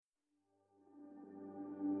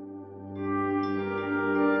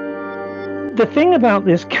The thing about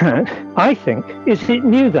this cat, I think, is it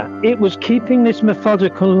knew that. It was keeping this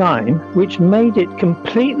methodical line, which made it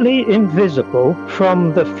completely invisible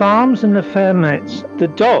from the farms and the fair mets. The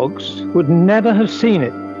dogs would never have seen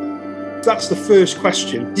it. That's the first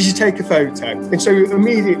question. Did you take a photo? And so it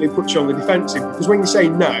immediately puts you on the defensive, because when you say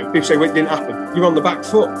no, people say, well, it didn't happen. You're on the back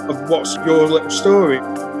foot of what's your little story.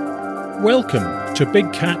 Welcome to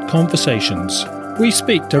Big Cat Conversations. We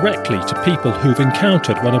speak directly to people who've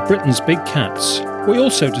encountered one of Britain's big cats. We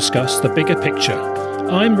also discuss the bigger picture.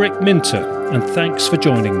 I'm Rick Minter, and thanks for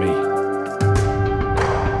joining me.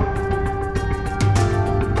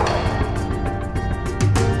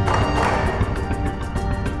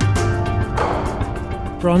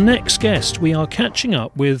 For our next guest, we are catching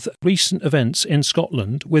up with recent events in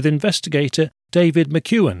Scotland with investigator David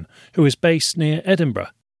McEwen, who is based near Edinburgh.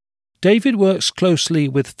 David works closely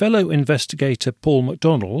with fellow investigator Paul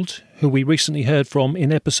MacDonald, who we recently heard from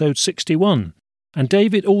in episode 61. And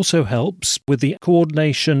David also helps with the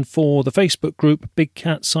coordination for the Facebook group Big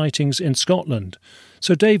Cat Sightings in Scotland.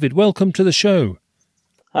 So David, welcome to the show.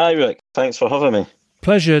 Hi Rick, thanks for having me.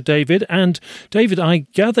 Pleasure, David. And David, I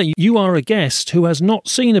gather you are a guest who has not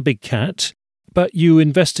seen a big cat, but you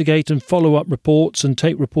investigate and follow up reports and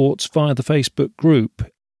take reports via the Facebook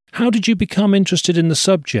group. How did you become interested in the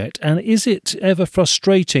subject, and is it ever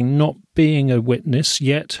frustrating not being a witness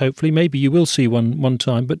yet? Hopefully, maybe you will see one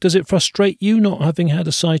time, but does it frustrate you not having had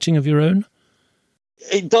a sighting of your own?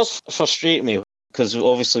 It does frustrate me, because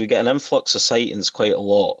obviously we get an influx of sightings quite a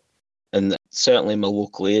lot, and certainly in my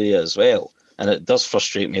local area as well. And it does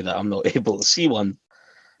frustrate me that I'm not able to see one,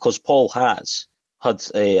 because Paul has had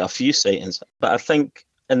a few sightings. But I think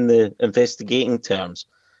in the investigating terms,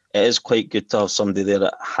 it is quite good to have somebody there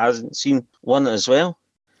that hasn't seen one as well.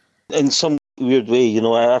 In some weird way, you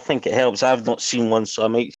know, I think it helps. I've not seen one, so I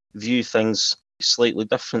might view things slightly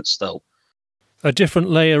different still. A different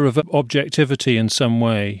layer of objectivity in some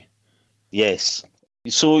way. Yes.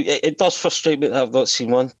 So it does frustrate me that I've not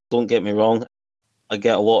seen one. Don't get me wrong. I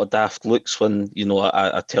get a lot of daft looks when, you know,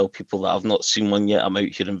 I tell people that I've not seen one yet. I'm out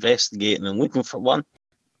here investigating and looking for one,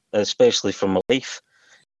 especially for my wife.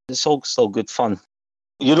 It's all still good fun.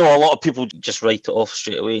 You know, a lot of people just write it off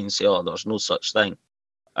straight away and say, oh, there's no such thing.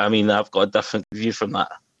 I mean, I've got a different view from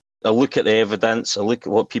that. I look at the evidence, I look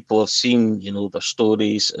at what people have seen, you know, their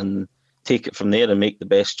stories, and take it from there and make the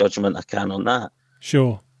best judgment I can on that.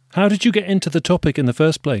 Sure. How did you get into the topic in the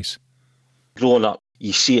first place? Growing up,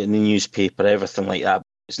 you see it in the newspaper, everything like that.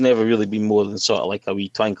 It's never really been more than sort of like a wee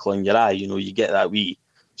twinkle in your eye. You know, you get that wee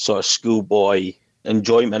sort of schoolboy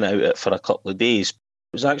enjoyment out of it for a couple of days.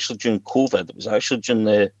 It was actually during COVID. It was actually during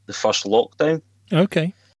the first lockdown.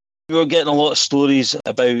 Okay. We were getting a lot of stories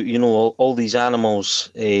about, you know, all these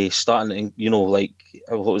animals starting to, you know, like,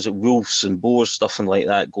 what was it, wolves and boars, stuff and like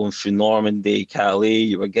that, going through Normandy, Calais.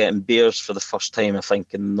 You were getting bears for the first time, I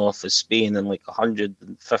think, in the north of Spain in like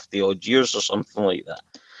 150 odd years or something like that.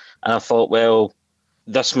 And I thought, well,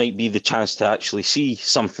 this might be the chance to actually see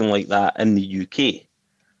something like that in the UK.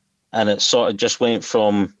 And it sort of just went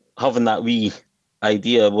from having that wee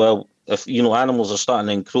idea, well, if, you know, animals are starting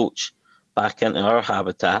to encroach back into our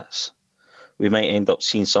habitats, we might end up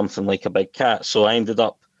seeing something like a big cat. So I ended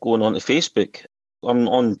up going onto Facebook. I'm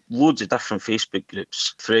on loads of different Facebook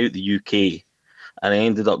groups throughout the UK, and I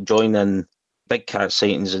ended up joining Big Cat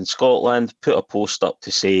Sightings in Scotland, put a post up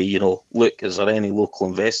to say, you know, look, is there any local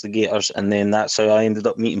investigators? And then that's how I ended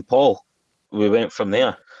up meeting Paul. We went from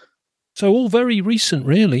there. So all very recent,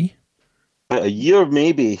 really. A year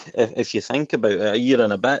maybe, if you think about it, a year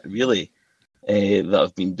and a bit, really, that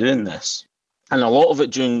I've been doing this. And a lot of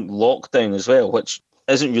it during lockdown as well, which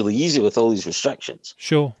isn't really easy with all these restrictions.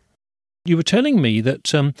 Sure. You were telling me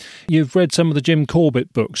that you've read some of the Jim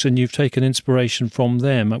Corbett books and you've taken inspiration from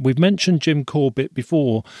them. We've mentioned Jim Corbett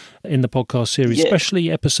before in the podcast series, yeah.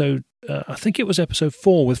 Especially episode, I think it was episode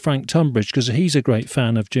 4 with Frank Tunbridge, because he's a great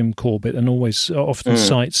fan of Jim Corbett and always often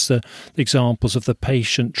cites the examples of the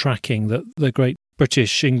patient tracking that the great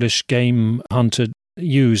British English game hunter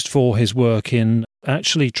used for his work in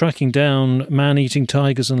actually tracking down man-eating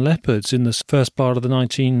tigers and leopards in the first part of the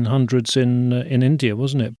 1900s in India,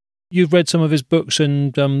 wasn't it? You've read some of his books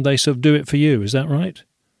and they sort of do it for you, is that right?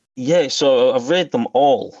 Yeah, so I've read them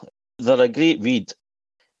all. They're a great read.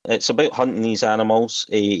 It's about hunting these animals.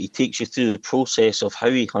 He takes you through the process of how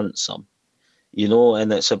he hunts them, you know,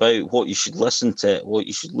 and it's about what you should listen to, what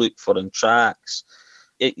you should look for in tracks.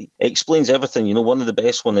 It explains everything. You know, one of the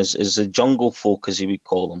best ones is the jungle folk, as he would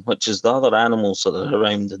call them, which is the other animals that are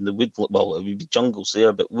around in the woodland. Well, it would be jungles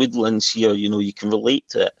there, but woodlands here, you know, you can relate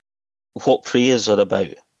to it. What preys are about.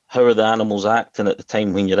 How are the animals acting at the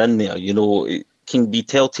time when you're in there? You know, can be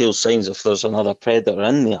telltale signs if there's another predator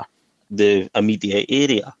in there, the immediate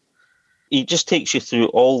area. He just takes you through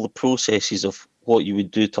all the processes of what you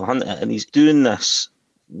would do to hunt it, and he's doing this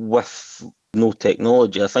with no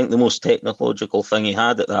technology. I think the most technological thing he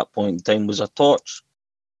had at that point in time was a torch.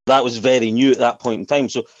 That was very new at that point in time.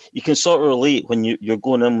 So you can sort of relate when you're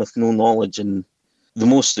going in with no knowledge, and the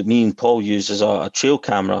most that me and Paul use is a trail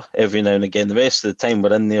camera every now and again. The rest of the time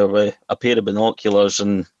we're in there with a pair of binoculars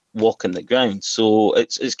and walking the ground. So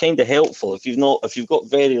it's kind of helpful if you've got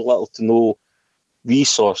very little to no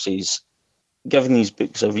resources. Giving these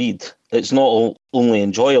books a read, it's not only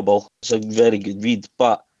enjoyable, it's a very good read,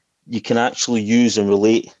 but you can actually use and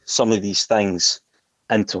relate some of these things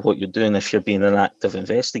into what you're doing if you're being an active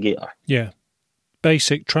investigator. Yeah.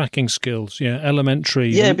 Basic tracking skills, elementary.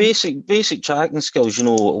 Yeah, basic tracking skills,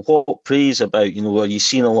 what prey's about, are you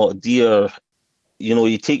seeing a lot of deer?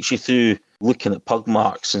 He takes you through looking at pug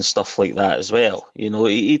marks and stuff like that as well.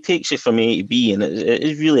 He takes you from A to B, and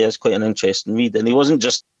it really is quite an interesting read. And he wasn't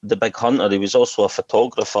just the big hunter, he was also a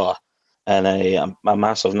photographer and a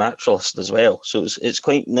massive naturalist as well. So it's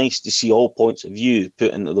quite nice to see all points of view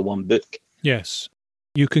put into the one book. Yes.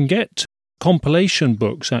 You can get compilation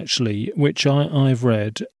books, actually, which I've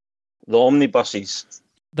read. The omnibuses.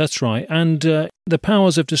 That's right. And the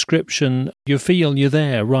powers of description, you feel you're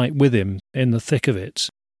there right with him in the thick of it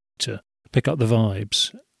to pick up the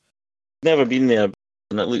vibes. Never been there,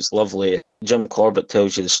 and it looks lovely. Jim Corbett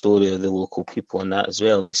tells you the story of the local people and that as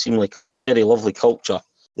well. It seemed like a very lovely culture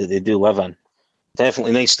that they do live in.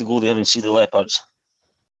 Definitely nice to go there and see the leopards.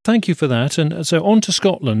 Thank you for that. And so on to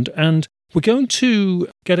Scotland, and we're going to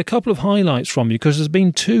get a couple of highlights from you because there's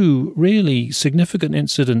been two really significant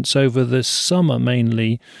incidents over this summer,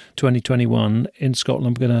 mainly 2021 in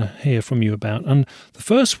Scotland we're going to hear from you about. And the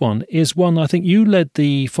first one is one I think you led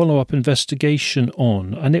the follow-up investigation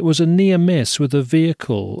on, and it was a near miss with a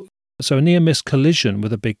vehicle, so a near miss collision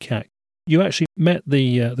with a big cat. You actually met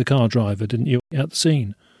the car driver, didn't you, at the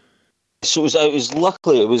scene? So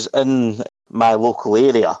it was in my local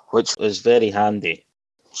area, which was very handy.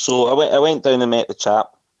 So I went down and met the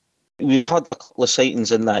chap. We've had a couple of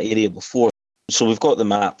sightings in that area before. So we've got the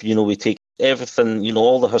map, we take everything,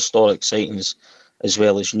 all the historic sightings as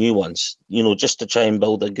well as new ones, just to try and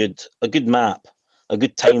build a good map, a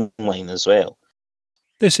good timeline as well.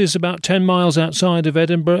 This is about 10 miles outside of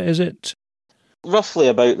Edinburgh, is it? Roughly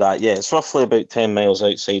about that, yeah. It's roughly about 10 miles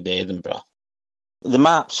outside Edinburgh. The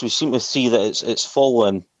maps, we seem to see that it's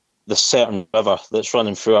following the certain river that's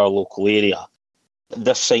running through our local area.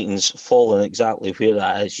 This sighting's following exactly where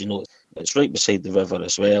that is, It's right beside the river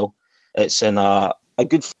as well. It's in a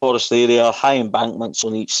good forest area, high embankments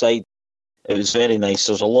on each side. It was very nice.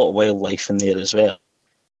 There's a lot of wildlife in there as well.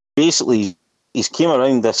 Basically, he's came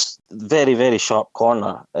around this very, very sharp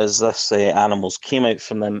corner as this animals came out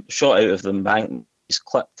from them, shot out of the embankment. He's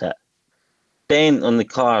clipped it. Dent on the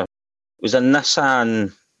car was a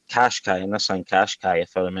Nissan Qashqai,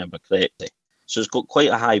 if I remember correctly. So it's got quite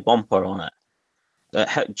a high bumper on it. It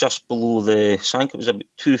hit just below so I think it was about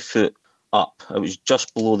 2 foot up. It was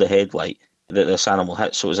just below the headlight that this animal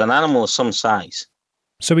hit. So it was an animal of some size.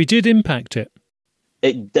 So he did impact it?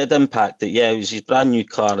 It did impact it, yeah. It was his brand new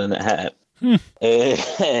car and it hit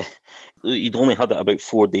it. He'd only had it about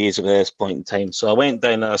 4 days at this point in time. So I went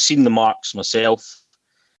down and I seen the marks myself.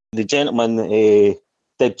 The gentleman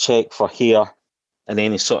did check for hair and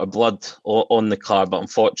any sort of blood on the car, but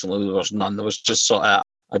unfortunately there was none. There was just sort of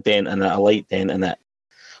a dent in it, a light dent in it.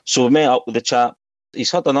 So we met up with the chap. He's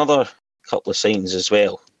had another couple of sightings as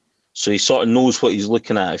well. So he sort of knows what he's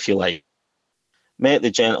looking at, if you like. Met the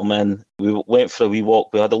gentleman. We went for a wee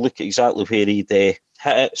walk. We had a look at exactly where he'd hit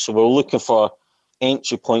it. So we were looking for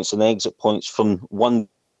entry points and exit points from one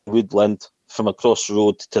woodland from across the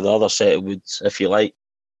road to the other set of woods, if you like.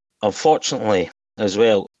 Unfortunately, as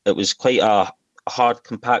well, it was quite a hard,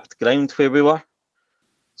 compact ground where we were.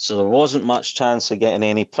 So there wasn't much chance of getting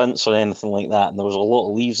any prints or anything like that. And there was a lot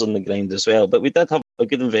of leaves on the ground as well. But we did have a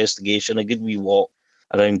good investigation, a good wee walk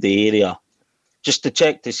around the area, just to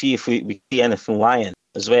check to see if we see anything lying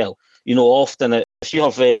as well. Often if you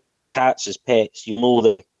have cats as pets,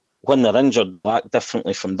 that when they're injured, they act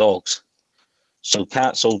differently from dogs. So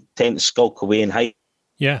cats will tend to skulk away and hide.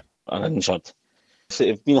 Yeah. Are injured. If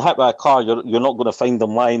they've been hit by a car, you're not going to find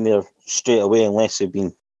them lying there straight away unless they've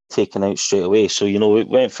been taken out straight away. So, we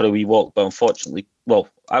went for a wee walk, but unfortunately,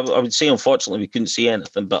 I would say unfortunately we couldn't see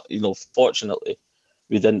anything, but, fortunately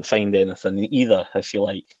we didn't find anything either, if you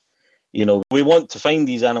like. We want to find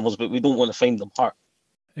these animals, but we don't want to find them hurt.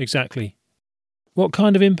 Exactly. What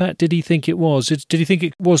kind of impact did he think it was? Did he think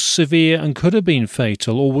it was severe and could have been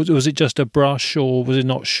fatal, or was it just a brush, or was it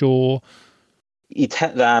not sure? He'd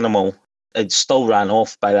hit the animal. It still ran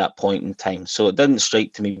off by that point in time. So it didn't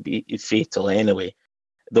strike to me be fatal anyway.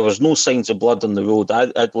 There was no signs of blood on the road. I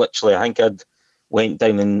think I'd went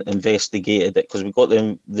down and investigated it because we got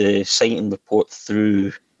the sighting report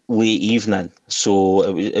through late evening.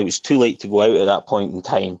 So it was too late to go out at that point in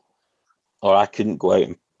time. Or I couldn't go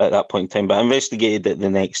out at that point in time. But I investigated it the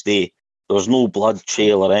next day. There was no blood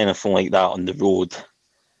trail or anything like that on the road.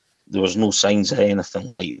 There was no signs of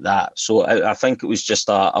anything like that. So I think it was just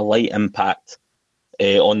a light impact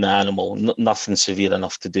on the animal. Nothing severe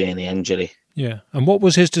enough to do any injury. Yeah. And what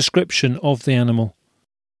was his description of the animal?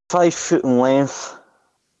 5 foot in length,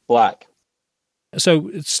 black. So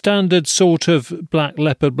standard sort of black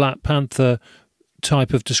leopard, black panther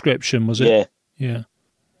type of description, was it? Yeah. Yeah.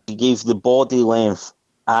 He gave the body length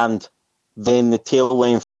and then the tail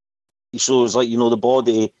length. So it was like, the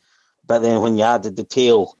body, but then when you added the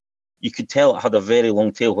tail, you could tell it had a very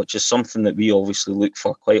long tail, which is something that we obviously look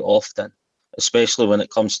for quite often, especially when it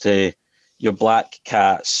comes to your black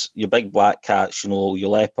cats, your big black cats, your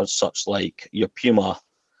leopards, such like your puma.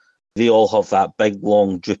 They all have that big,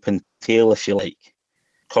 long, drooping tail, if you like.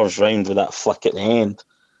 Curves round with that flick at the end.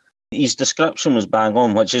 His description was bang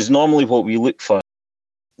on, which is normally what we look for.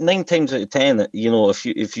 9 times out of 10,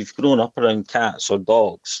 if you've grown up around cats or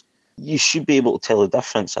dogs, you should be able to tell the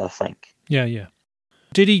difference, I think. Yeah, yeah.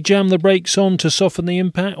 Did he jam the brakes on to soften the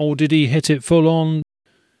impact, or did he hit it full on?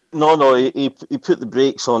 No, he put the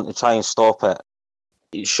brakes on to try and stop it.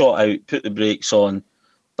 He shot out, put the brakes on,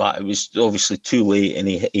 but it was obviously too late and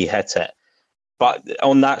he hit it. But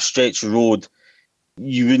on that stretch of road,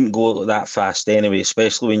 you wouldn't go that fast anyway,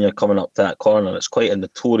 especially when you're coming up to that corner. It's quite a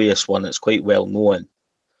notorious one. It's quite well known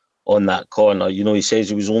on that corner. He says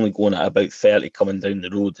he was only going at about 30 coming down the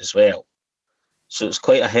road as well. So it's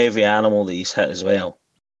quite a heavy animal that he's hit as well.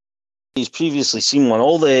 He's previously seen one.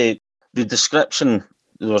 All the description,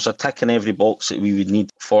 there was a tick in every box that we would need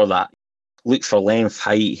for that. Look for length,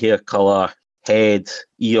 height, hair colour, head,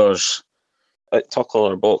 ears. It took all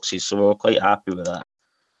our boxes, so we were quite happy with that.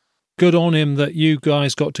 Good on him that you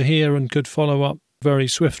guys got to hear and could follow up very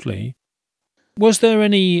swiftly. Was there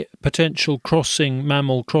any potential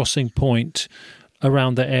mammal crossing point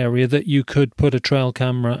around the area that you could put a trail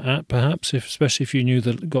camera at, perhaps, especially if you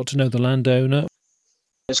got to know the landowner?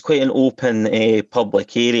 It's quite an open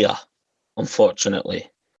public area, unfortunately.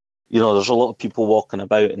 There's a lot of people walking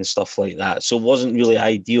about and stuff like that, so it wasn't really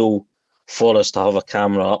ideal for us to have a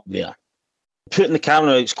camera up there. Putting the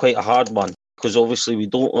camera out is quite a hard one, because obviously we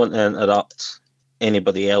don't want to interrupt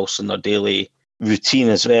anybody else in their daily routine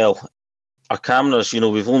as well. Our cameras,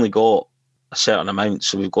 we've only got a certain amount,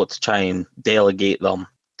 so we've got to try and delegate them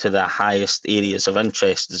to the highest areas of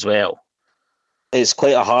interest as well. It's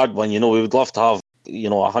quite a hard one, we would love to have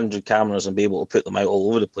 100 cameras and be able to put them out all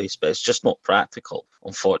over the place, but it's just not practical,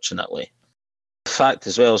 unfortunately. The fact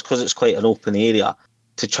as well is because it's quite an open area,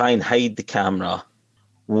 to try and hide the camera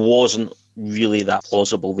wasn't really that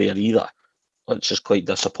plausible there either, which is quite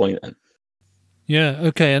disappointing. Yeah,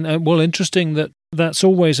 okay, and interesting that's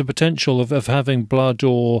always a potential of having blood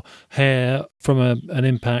or hair from an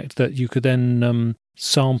impact that you could then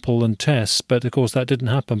sample and test, but of course that didn't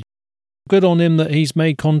happen. Good on him that he's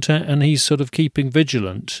made contact and he's sort of keeping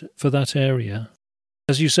vigilant for that area.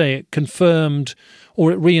 As you say, it confirmed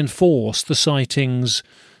or it reinforced the sightings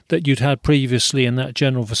that you'd had previously in that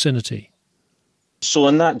general vicinity. So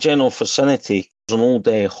in that general vicinity, there's an old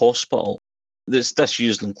hospital that's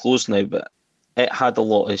disused and closed now, but it had a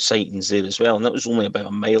lot of sightings there as well, and that was only about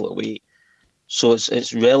a mile away. So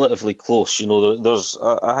it's relatively close. There's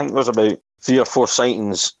I think there's about 3 or 4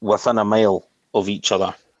 sightings within a mile of each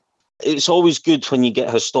other. It's always good when you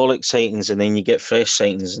get historic sightings and then you get fresh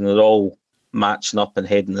sightings and they're all matching up and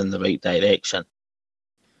heading in the right direction.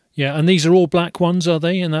 Yeah, and these are all black ones, are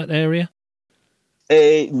they, in that area?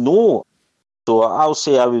 No. So I'll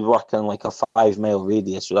say I would work in like a 5-mile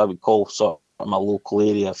radius, so I would call sort of my local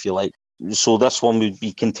area, if you like. So this one would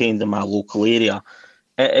be contained in my local area.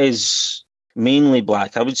 It is mainly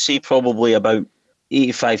black. I would say probably about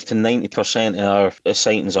 85 to 90% of our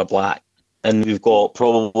sightings are black. And we've got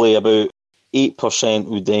probably about 8%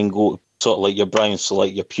 would then go sort of like your browns, so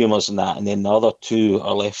like your pumas and that, and then the other 2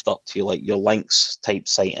 are left up to like your lynx type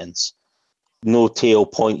sightings. No tail,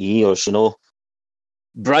 pointy ears,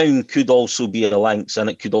 Brown could also be a lynx and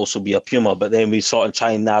it could also be a puma, but then we sort of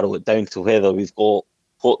try and narrow it down to whether we've got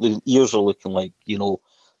what the ears are looking like,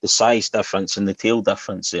 the size difference and the tail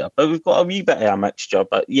difference there. But we've got a wee bit of a mixture.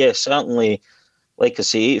 But yeah, certainly, like I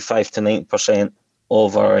say, 85 to 90%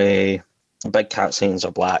 of our big cat sightings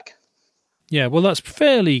are black. Yeah, well, that's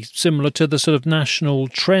fairly similar to the sort of national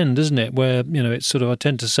trend, isn't it? Where, it's sort of, I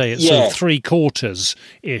tend to say it's sort of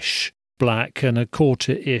 3/4-ish black and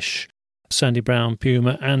 1/4-ish sandy brown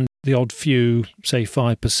puma, and the odd few, say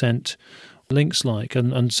 5% lynx-like,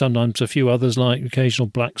 and sometimes a few others like occasional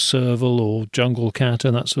black serval or jungle cat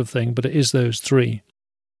and that sort of thing, but it is those three.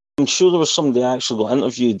 I'm sure there was somebody actually got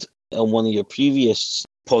interviewed on one of your previous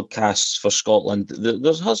podcasts for Scotland.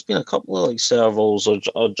 There has been a couple of like servals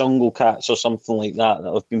or jungle cats or something like that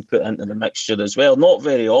have been put into the mixture as well. Not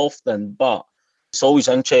very often, but it's always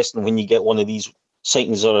interesting when you get one of these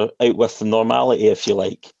sightings that are out with the normality, if you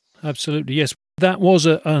like. Absolutely, yes. That was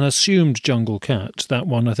an assumed jungle cat, that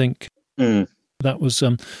one, I think. That was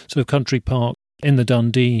sort of country park in the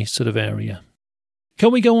Dundee sort of area.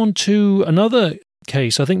 Can we go on to another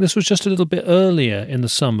case? I think this was just a little bit earlier in the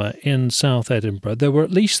summer in South Edinburgh. There were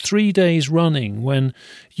at least 3 days running when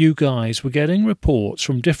you guys were getting reports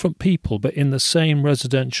from different people, but in the same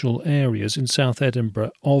residential areas in South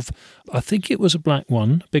Edinburgh, of, I think it was a big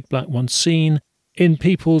black one, seen in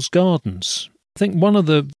people's gardens. I think one of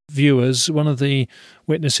the viewers, one of the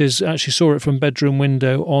witnesses, actually saw it from bedroom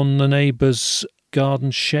window on the neighbour's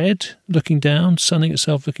garden shed, looking down, sunning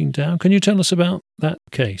itself looking down. Can you tell us about that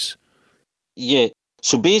case? Yeah,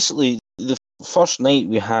 so basically the first night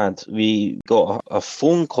we got a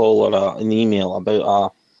phone call or an email about a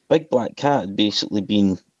big black cat basically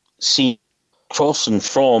being seen crossing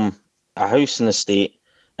from a house in the estate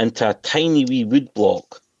into a tiny wee wood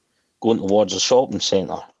block going towards a shopping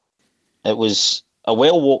centre. It was a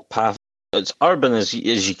well-walked path. It's urban as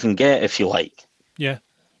you can get, if you like. Yeah.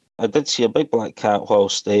 I did see a big black cat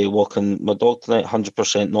whilst walking my dog tonight,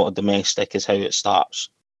 100% not a domestic is how it starts.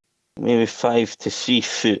 Maybe 5 to 3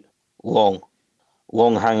 foot long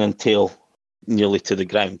hanging tail nearly to the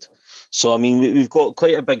ground. So, I mean, we've got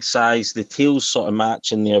quite a big size. The tail's sort of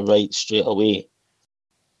matching there right straight away.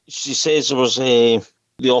 She says there was they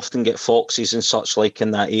often get foxes and such like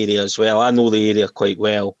in that area as well. I know the area quite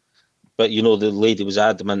well. But, the lady was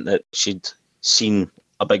adamant that she'd seen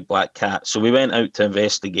a big black cat. So we went out to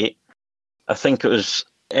investigate. I think it was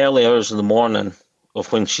early hours of the morning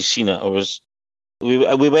of when she seen it.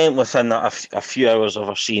 We went within a few hours of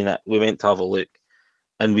her seeing it. We went to have a look.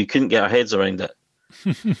 And we couldn't get our heads around it.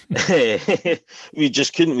 We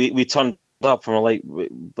just couldn't. We turned up and we're like,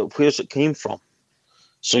 but where's it came from?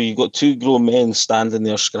 So you've got 2 grown men standing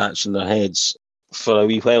there scratching their heads for a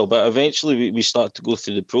wee while, but eventually we started to go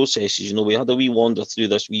through the processes. We had a wee wander through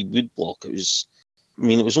this wee wood block. It was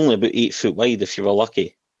only about 8 foot wide if you were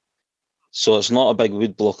lucky. So it's not a big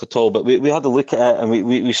wood block at all, but we had a look at it and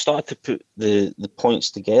we started to put the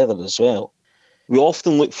points together as well. We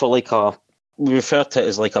often look for we refer to it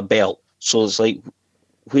as like a belt. So it's like,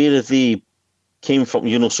 where have they came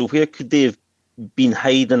from, so where could they have been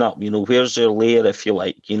hiding up, where's their lair, if you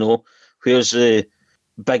like, where's the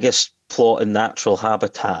biggest plot in natural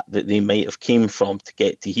habitat that they might have came from to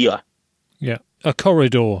get to here. Yeah, a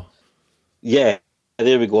corridor. Yeah,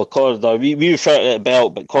 there we go, a corridor. We refer to it a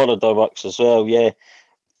belt, but corridor works as well, yeah.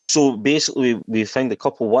 So basically we found a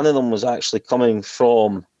couple. One of them was actually coming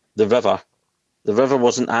from the river. The river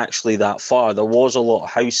wasn't actually that far. There was a lot of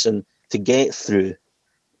housing to get through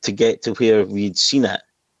to get to where we'd seen it.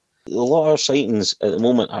 A lot of our sightings at the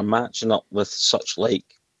moment are matching up with such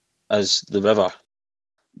like as the river.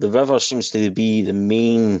 The river seems to be the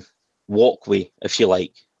main walkway, if you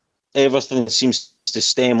like. Everything seems to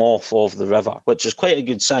stem off of the river, which is quite a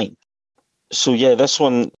good sign. So yeah, this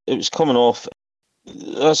one, it was coming off.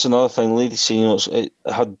 That's another thing, lady saying, it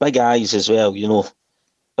had big eyes as well,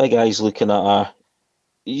 big eyes looking at her.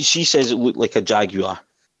 She says it looked like a jaguar.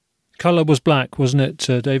 Colour was black, wasn't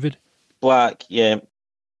it, David? Black, yeah.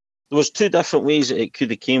 There was 2 different ways that it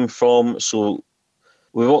could have came from, so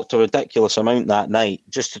we walked a ridiculous amount that night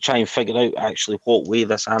just to try and figure out actually what way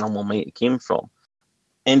this animal might have came from.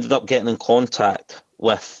 Ended up getting in contact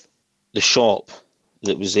with the shop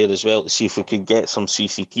that was there as well to see if we could get some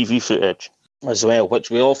CCTV footage as well, which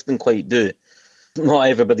we often quite do. Not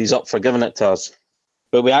everybody's up for giving it to us.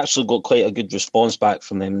 But we actually got quite a good response back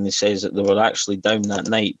from them, and they says that they were actually down that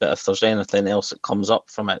night, but if there's anything else that comes up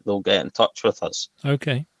from it, they'll get in touch with us.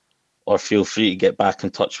 Okay. Or feel free to get back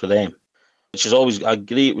in touch with them, which is always a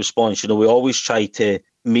great response. We always try to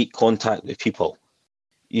make contact with people,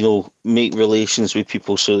 make relations with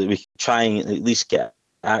people so that we can try and at least get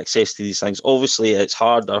access to these things. Obviously, it's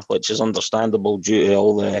harder, which is understandable due to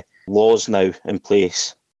all the laws now in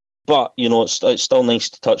place. But, it's still nice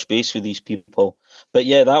to touch base with these people. But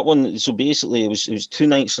yeah, that one, so basically it was 2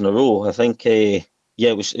 nights in a row. I think, it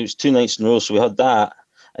was 2 nights in a row. So we had that.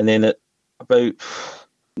 And then about,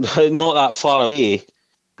 not that far away,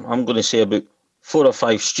 I'm going to say about 4 or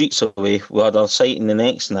 5 streets away, we had a sighting the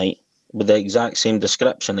next night with the exact same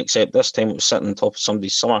description, except this time it was sitting on top of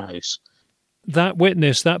somebody's summer house. That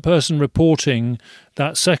witness, that person reporting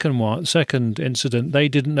that second incident, they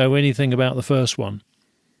didn't know anything about the first one?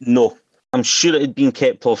 No. I'm sure it had been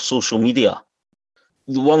kept off social media.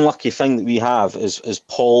 The one lucky thing that we have is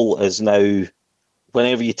Paul is now,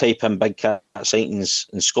 whenever you type in big cat sightings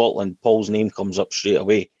in Scotland, Paul's name comes up straight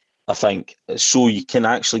away, I think. So you can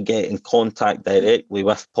actually get in contact directly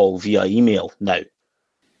with Paul via email now.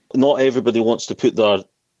 Not everybody wants to put their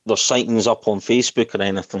sightings up on Facebook or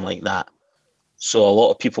anything like that. So a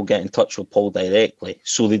lot of people get in touch with Paul directly.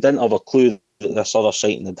 So they didn't have a clue that this other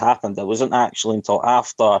sighting had happened. It wasn't actually until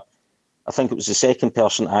after, I think it was the second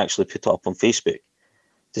person to actually put it up on Facebook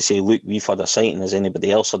to say, look, we've had a sighting, has anybody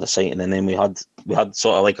else had a sighting? And then we had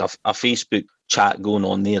sort of like a Facebook chat going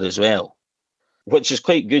on there as well, which is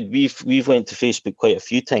quite good. We've went to Facebook quite a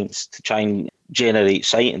few times to try and generate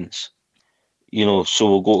sightings, you know, so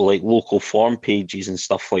we'll go to like local forum pages and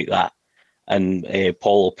stuff like that. And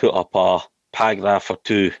Paul will put up a paragraph or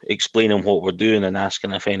two explaining what we're doing and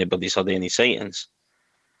asking if anybody's had any sightings.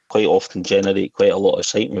 Quite often generate quite a lot of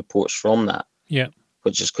sighting reports from that. Yeah.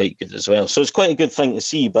 Which is quite good as well. So it's quite a good thing to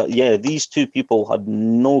see. But yeah, these two people had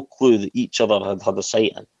no clue that each other had a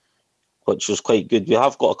sighting, which was quite good. We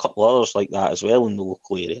have got a couple others like that as well in the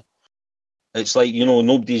local area. It's like, you know,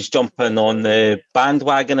 nobody's jumping on the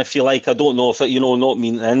bandwagon, if you like. I don't know if it, you know, not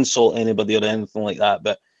mean to insult anybody or anything like that.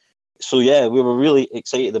 But so yeah, we were really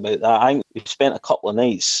excited about that. I think we spent a couple of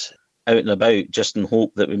nights out and about just in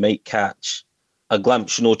hope that we might catch a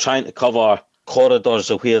glimpse, you know, trying to cover corridors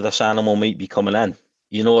of where this animal might be coming in.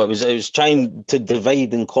 You know, it was trying to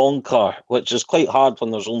divide and conquer, which is quite hard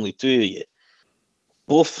when there's only two of you.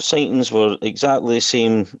 Both sightings were exactly the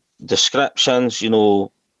same descriptions, you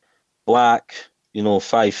know, black, you know,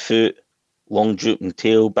 5 foot, long drooping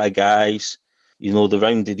tail, big eyes, you know, the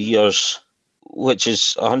rounded ears, which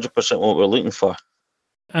is 100% what we're looking for.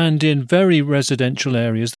 And in very residential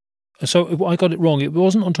areas. So I got it wrong. It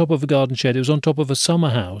wasn't on top of a garden shed. It was on top of a summer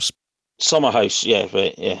house. Summer house, yeah,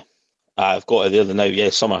 right, yeah. I've got it there now, yeah,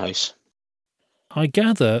 summer house. I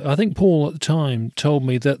gather, I think Paul at the time told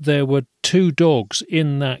me that there were 2 dogs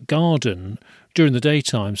in that garden during the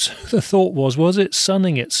daytime. So the thought was it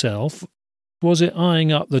sunning itself? Was it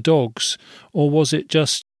eyeing up the dogs? Or was it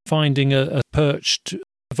just finding a perched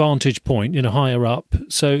vantage point, you know, higher up?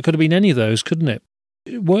 So it could have been any of those, couldn't it?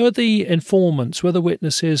 Were the informants, were the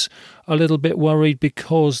witnesses a little bit worried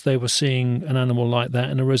because they were seeing an animal like that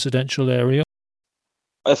in a residential area?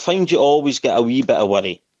 I find you always get a wee bit of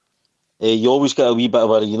worry. You always get a wee bit of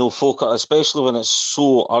worry. You know, folk, especially when it's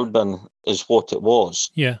so urban as what it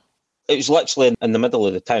was. Yeah. It was literally in the middle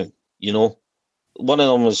of the town, you know. One of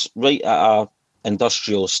them was right at a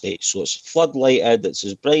industrial estate, so it's floodlighted, it's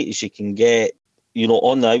as bright as you can get, you know,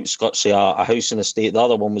 on the outskirts of a housing estate. The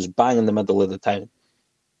other one was bang in the middle of the town.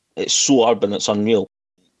 It's so urban, it's unreal.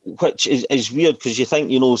 Which is weird because you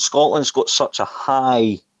think, you know, Scotland's got such a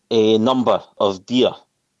high number of deer.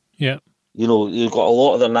 Yeah. You know, you've got a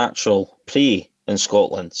lot of their natural prey in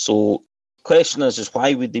Scotland. So the question is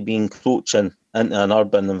why would they be encroaching into an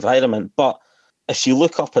urban environment? But if you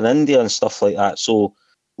look up in India and stuff like that, so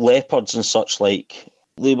leopards and such like,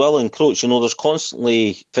 they will encroach. You know, there's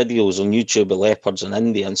constantly videos on YouTube of leopards in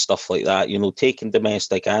India and stuff like that, you know, taking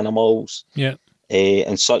domestic animals. Yeah.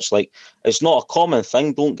 And such like. It's not a common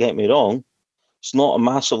thing, don't get me wrong. It's not a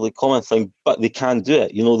massively common thing, but they can do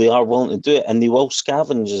it. You know, they are willing to do it, and they will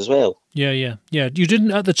scavenge as well. Yeah. You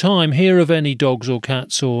didn't at the time hear of any dogs or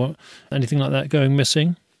cats or anything like that going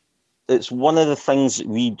missing? It's one of the things that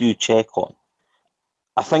we do check on.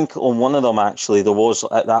 I think on one of them, actually, there was,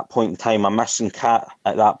 at that point in time, a missing cat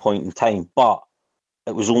at that point in time, but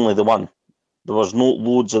it was only the one. There was no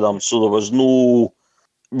loads of them, so there was no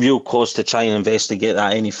real cause to try and investigate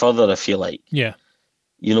that any further, if you like. Yeah.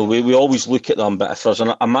 You know, we always look at them, but if there's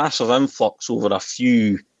a massive influx over a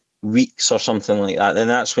few weeks or something like that, then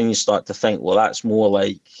that's when you start to think, well, that's more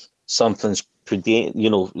like something's you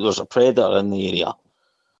know, there's a predator in the area.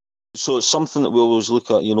 So it's something that we always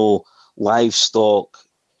look at, you know, livestock,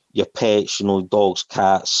 your pets, you know, dogs,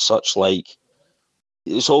 cats, such like.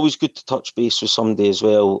 It's always good to touch base with somebody as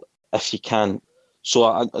well, if you can. So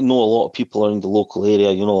I know a lot of people are in the local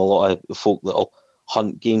area, you know, a lot of folk that'll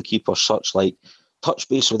hunt, gamekeepers, such like. Touch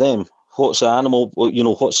base with them. What's the animal, you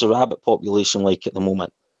know, what's the rabbit population like at the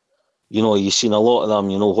moment? You know, you've seen a lot of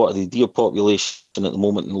them, you know, what are the deer population at the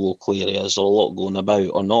moment in the local area? Is there a lot going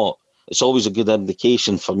about or not? It's always a good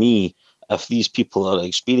indication for me if these people are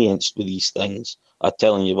experienced with these things are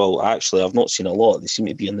telling you, well, actually, I've not seen a lot. They seem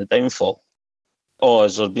to be in the downfall. oh,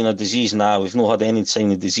 has there been a disease? Now we've not had any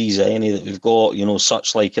sign of disease at any that we've got,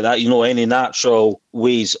 such like that, any natural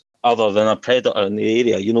ways other than a predator in the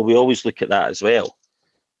area. We always look at that as well,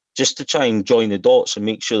 just to try and join the dots and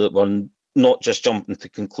make sure that we're not just jumping to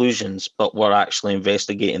conclusions, but we're actually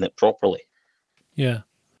investigating it properly. Yeah.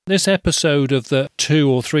 This episode of the 2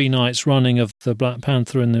 or 3 nights running of the Black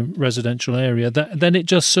Panther in the residential area, then it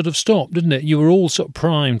just sort of stopped, didn't it? You were all sort of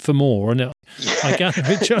primed for more, and I gather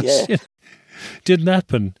it just didn't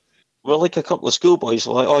happen. We're like a couple of schoolboys.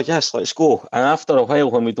 We're like, oh yes, let's go. And after a while,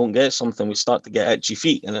 when we don't get something, we start to get itchy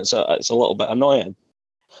feet, and it's a little bit annoying.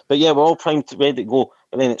 But yeah, we're all primed to ready to go,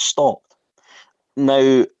 and then it stopped.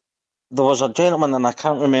 Now, there was a gentleman, and I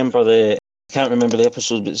can't remember the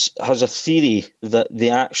episode, but has a theory that they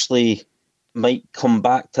actually might come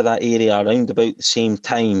back to that area around about the same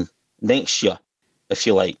time next year, if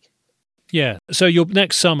you like. Yeah, so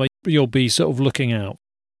next summer you'll be sort of looking out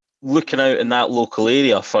in that local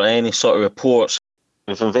area for any sort of reports.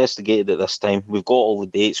 We've investigated it this time. We've got all the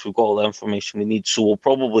dates. We've got all the information we need. So we'll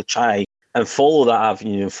probably try and follow that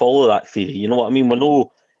avenue and follow that theory. You know what I mean? We're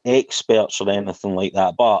no experts or anything like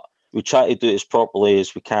that, but we try to do it as properly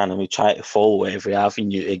as we can, and we try to follow every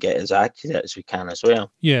avenue to get as accurate as we can as well.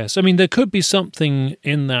 Yes, I mean, there could be something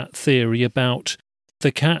in that theory about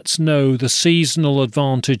the cats know the seasonal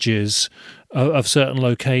advantages of certain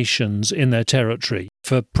locations in their territory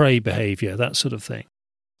for prey behaviour, that sort of thing.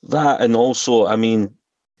 That, and also, I mean,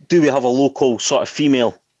 do we have a local sort of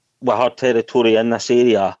female with her territory in this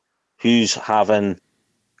area who's having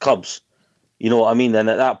cubs? You know what I mean? And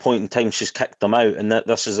at that point in time, she's kicked them out, and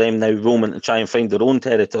this is them now roaming to try and find their own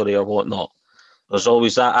territory or whatnot. There's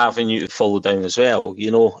always that avenue to follow down as well.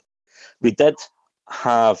 We did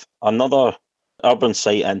have another urban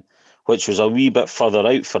sighting, which was a wee bit further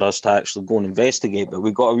out for us to actually go and investigate, but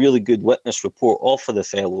we got a really good witness report off of the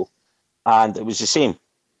fellow, and it was the same.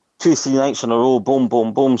 2-3 nights in a row, boom,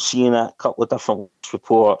 boom, boom, seeing it, a couple of different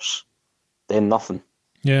reports, then nothing.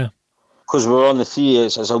 Yeah. Because we're on the theory,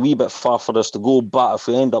 it's a wee bit far for us to go, but if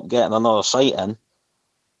we end up getting another sighting,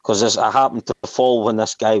 because it happened to fall when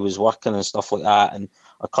this guy was working and stuff like that, and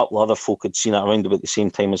a couple of other folk had seen it around about the same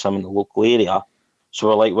time as him in the local area. So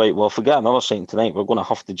we're like, right, well, if we get another sighting tonight, we're going to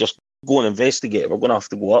have to just go and investigate. We're going to have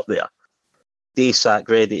to go up there. DSAC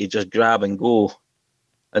ready to just grab and go,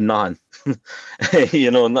 and nothing.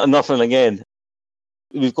 Nothing again.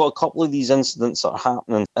 We've got a couple of these incidents that are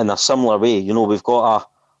happening in a similar way. We've got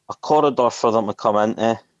a corridor for them to come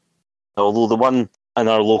into, although the one in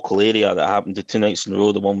our local area that happened to 2 nights in a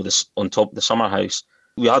row, the one with on top of the summer house,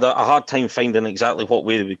 we had a hard time finding exactly what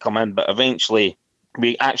way they would come in, but eventually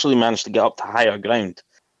we actually managed to get up to higher ground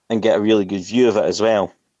and get a really good view of it as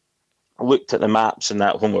well. I looked at the maps and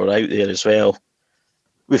that when we were out there as well.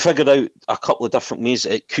 We figured out a couple of different ways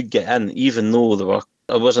that it could get in, even though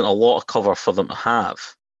there wasn't a lot of cover for them to have.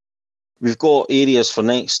 We've got areas for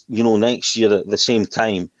next year at the same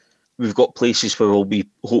time. We've got places where we'll be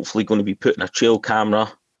hopefully going to be putting a trail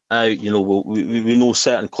camera out. We know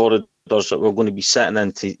certain corridors that we're going to be sitting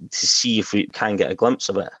in to see if we can get a glimpse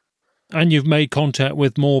of it. And you've made contact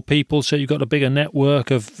with more people, so you've got a bigger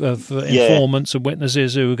network of informants and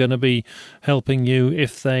witnesses who are going to be helping you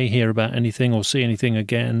if they hear about anything or see anything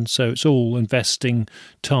again. So it's all investing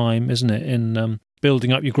time, isn't it, in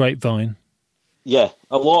building up your grapevine? Yeah,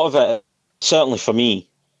 a lot of it, certainly for me,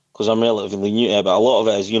 because I'm relatively new to it, but a lot of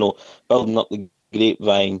it is, building up the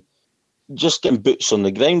grapevine, just getting boots on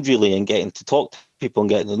the ground, really, and getting to talk to people and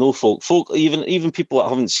getting to know folk, even people that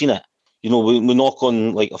haven't seen it. We knock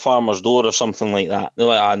on like a farmer's door or something like that. They're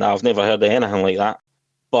like, no, I've never heard of anything like that.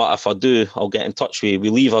 But if I do, I'll get in touch with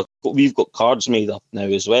you. We've got cards made up now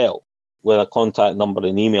as well, with a contact number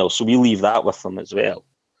and email, so we leave that with them as well.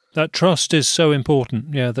 That trust is so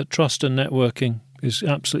important. Yeah, that trust and networking is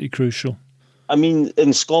absolutely crucial. I mean,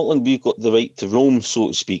 in Scotland, we've got the right to roam, so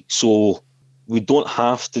to speak, so we don't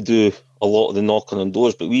have to do a lot of the knocking on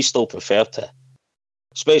doors, but we still prefer to.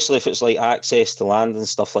 Especially if it's like access to land and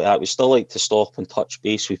stuff like that, we still like to stop and touch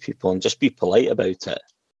base with people and just be polite about it.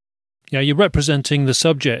 Yeah, you're representing the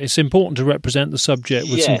subject. It's important to represent the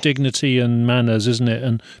subject with some dignity and manners, isn't it?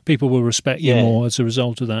 And people will respect you more as a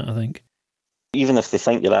result of that, I think. Even if they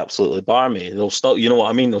think you're absolutely barmy, they'll still, you know what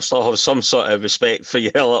I mean? They'll still have some sort of respect for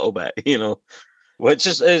you a little bit, which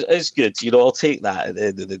is good. I'll take that at the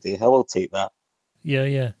end of the day. I will take that.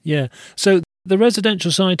 Yeah. So the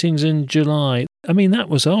residential sightings in July, I mean, that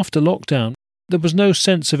was after lockdown. There was no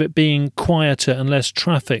sense of it being quieter and less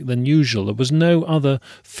traffic than usual. There was no other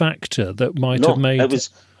factor that might have made... it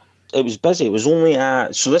was busy. It was only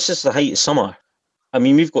so this is the height of summer. I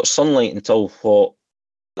mean, we've got sunlight until,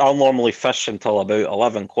 I'll normally fish until about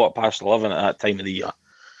 11, 11:15 at that time of the year.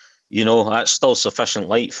 You know, that's still sufficient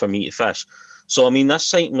light for me to fish. So, I mean, this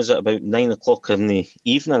sighting was at about 9 o'clock in the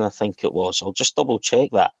evening, I think it was. I'll just double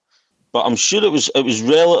check that. But I'm sure it was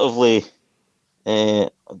relatively, I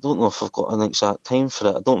don't know if I've got an exact time for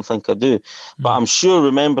it. I don't think I do. But I'm sure,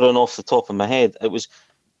 remembering off the top of my head, it was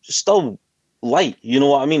still light. You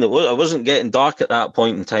know what I mean? It wasn't getting dark at that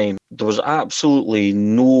point in time. There was absolutely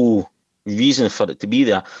no reason for it to be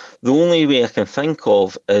there. The only way I can think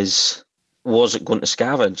of is, was it going to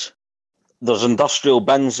scavenge? There's industrial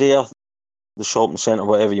bins there, the shopping centre,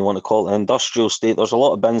 whatever you want to call it, an industrial estate. There's a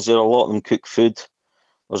lot of bins there, a lot of them cook food.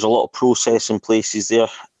 There's a lot of processing places there.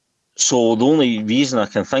 So the only reason I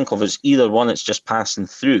can think of is either one, it's just passing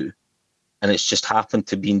through and it's just happened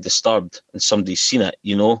to be disturbed and somebody's seen it,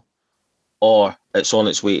 you know, or it's on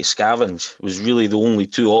its way to scavenge. It was really the only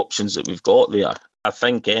two options that we've got there, I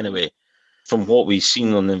think, anyway. From what we've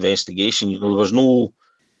seen on the investigation, you know, there's no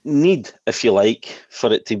need, if you like,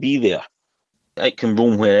 for it to be there. It can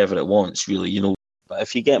roam wherever it wants, really, you know. But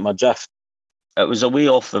if you get my drift, it was away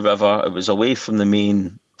off the river, it was away from the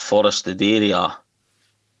main forested area.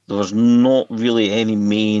 There was not really any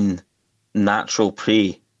main natural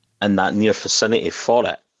prey in that near vicinity for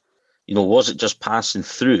it. You know, was it just passing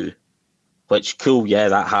through? Which, cool, yeah,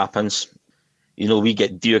 that happens. You know, we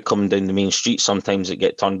get deer coming down the main street sometimes that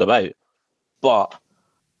get turned about. But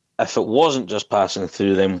if it wasn't just passing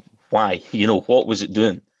through, then why? You know, what was it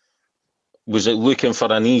doing? Was it looking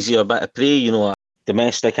for an easier bit of prey, you know, a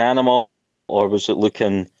domestic animal? Or was it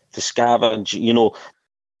looking to scavenge? You know,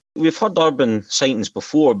 we've had urban sightings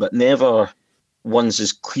before, but never ones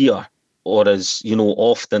as clear or as, you know,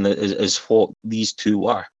 often as what these two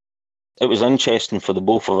were. It was interesting for the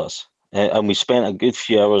both of us. And we spent a good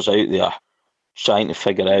few hours out there trying to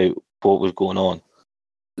figure out what was going on.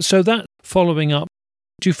 So that following up,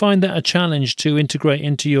 do you find that a challenge to integrate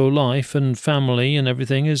into your life and family and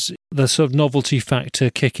everything? Is the sort of novelty factor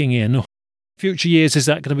kicking in? Or future years, is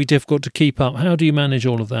that going to be difficult to keep up? How do you manage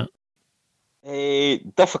all of that?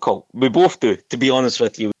 Difficult. We both do, to be honest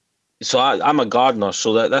with you. So I'm a gardener,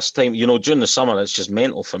 so that this time, you know, during the summer, it's just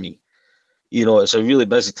mental for me. You know, it's a really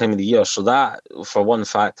busy time of the year. So that, for one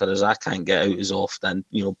factor, is I can't get out as often.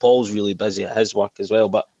 You know, Paul's really busy at his work as well,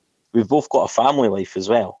 but we've both got a family life as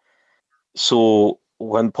well. So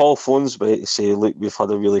when Paul phones me to say, look, we've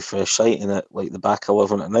had a really fresh sighting at like the back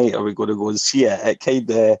 11 at night, are we going to go and see it? It kind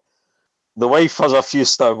of, the wife has a few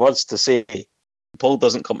stern words to say. Paul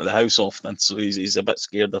doesn't come to the house often, so he's a bit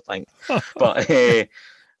scared, I think. But,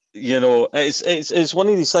 you know, it's one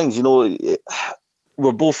of these things, you know,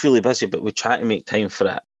 we're both really busy, but we try to make time for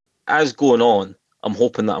it. As going on, I'm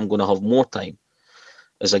hoping that I'm going to have more time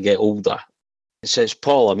as I get older. It says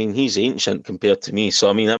Paul, I mean, he's ancient compared to me, so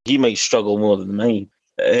I mean, he might struggle more than me.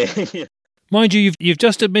 Mind you, you've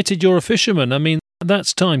just admitted you're a fisherman. I mean,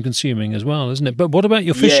 that's time consuming as well, isn't it? But what about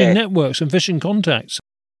your fishing networks and fishing contacts?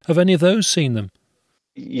 Have any of those seen them?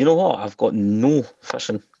 You know what? I've got no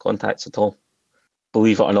fishing contacts at all.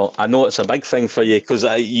 Believe it or not. I know it's a big thing for you because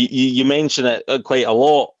you mention it quite a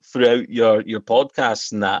lot throughout your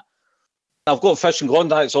podcasts and that. I've got fishing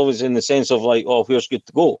contacts always in the sense of like, oh, where's good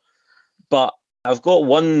to go? But I've got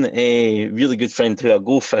one really good friend who I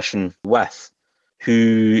go fishing with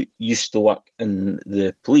who used to work in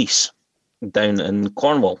the police down in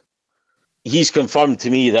Cornwall. He's confirmed to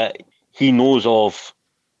me that he knows of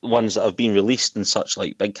ones that have been released and such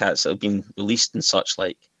like, big cats that have been released and such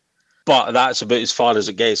like. But that's about as far as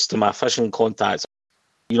it gets to my fishing contacts.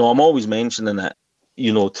 You know, I'm always mentioning it,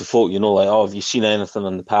 you know, to folk, you know, like, oh, have you seen anything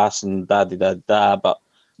in the past and da-da-da-da, but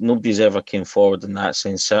nobody's ever came forward in that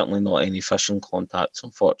sense, certainly not any fishing contacts,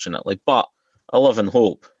 unfortunately. But I live in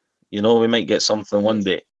hope. You know, we might get something one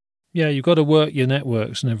day. Yeah, you've got to work your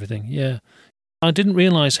networks and everything, yeah. I didn't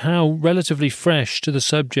realise how relatively fresh to the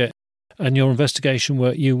subject and your investigation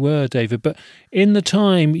work you were, David, but in the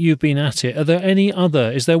time you've been at it,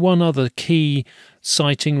 is there one other key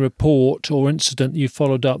sighting report or incident you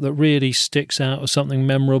followed up that really sticks out as something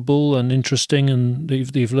memorable and interesting and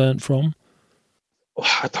that you've learnt from?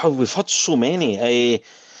 We've had so many.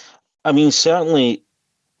 I mean, certainly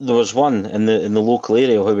there was one in the local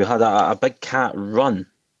area where we had a big cat run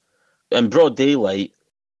in broad daylight.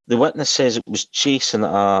 The witness says it was chasing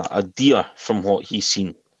a deer from what he's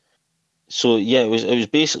seen. So yeah,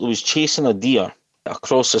 it was chasing a deer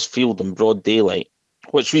across this field in broad daylight,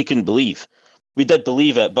 which we couldn't believe. We did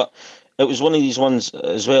believe it, but it was one of these ones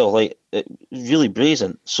as well, like really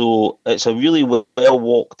brazen. So it's a really well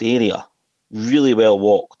walked area, really well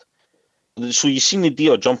walked. So you seen the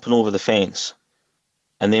deer jumping over the fence,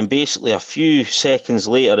 and then basically a few seconds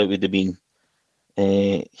later, it would have been,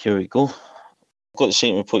 Here we go. I've got the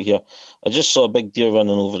sighting report here. I just saw a big deer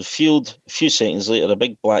running over the field. A few seconds later, a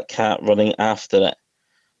big black cat running after it.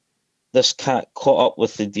 This cat caught up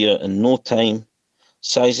with the deer in no time.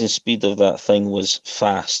 Size and speed of that thing was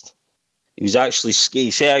fast. He was actually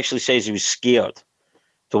scared. He actually says he was scared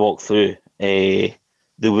to walk through the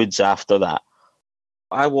woods after that.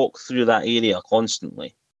 I walk through that area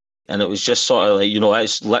constantly, and it was just sort of like,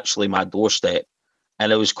 it's literally my doorstep,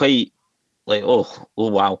 and it was quite like, oh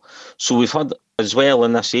wow. So we've had as well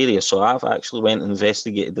in this area. So I've actually went and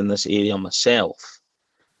investigated in this area myself.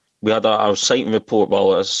 We had our sighting report.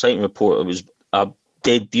 Well, it was a sighting report. It was a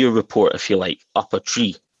dead deer report, if you like, up a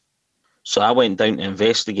tree. So I went down to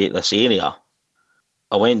investigate this area.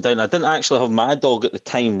 I went down. I didn't actually have my dog at the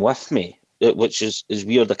time with me, which is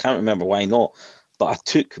weird. I can't remember why not. But I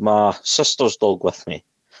took my sister's dog with me.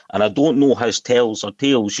 And I don't know his tells or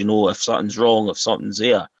tales, if something's wrong, if something's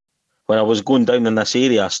there. When I was going down in this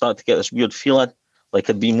area, I started to get this weird feeling, like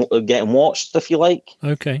I'd been getting watched, if you like.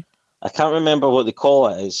 Okay. I can't remember what they call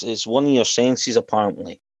it. It's one of your senses,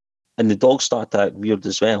 apparently. And the dog started to act weird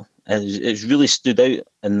as well. And it's really stood out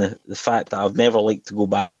in the fact that I've never liked to go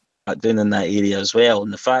back down in that area as well.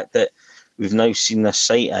 And the fact that we've now seen this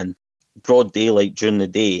sighting broad daylight during the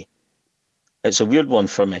day, it's a weird one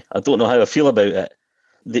for me. I don't know how I feel about it.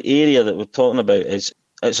 The area that we're talking about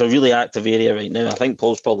it's a really active area right now. I think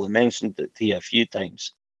Paul's probably mentioned it to you a few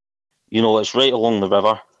times. It's right along the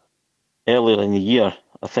river. Earlier in the year,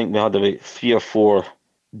 I think we had about 3 or 4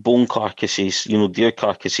 bone carcasses, deer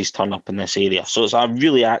carcasses turn up in this area. So it's a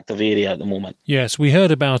really active area at the moment. Yes, we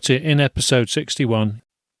heard about it in episode 61.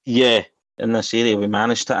 Yeah, in this area we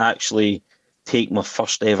managed to actually take my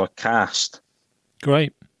first ever cast.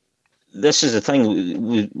 Great. This is the thing,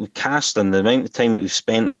 we cast, and the amount of time we've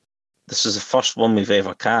spent, this is the first one we've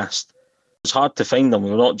ever cast. It's hard to find them.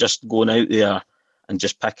 We're not just going out there and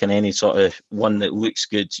just picking any sort of one that looks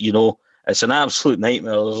good, It's an absolute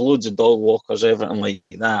nightmare. There's loads of dog walkers, everything like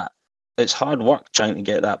that. It's hard work trying to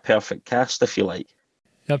get that perfect cast, if you like.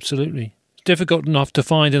 Absolutely. It's difficult enough to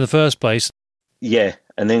find in the first place. Yeah,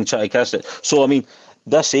 and then try to cast it. So,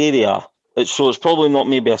 this area, it's probably not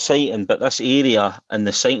maybe a sighting, but this area and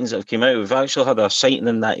the sightings that have come out, we've actually had a sighting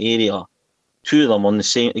in that area, 2 of them on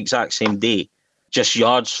the exact same day, just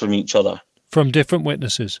yards from each other. From different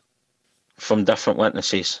witnesses? From different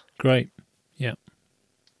witnesses. Great, yeah.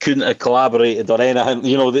 Couldn't have collaborated or anything.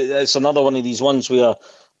 It's another one of these ones where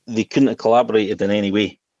they couldn't have collaborated in any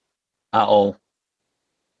way at all.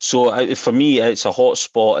 So for me, it's a hot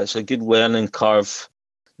spot. It's a good learning curve.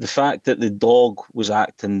 The fact that the dog was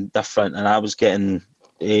acting different and I was getting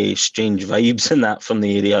strange vibes in that from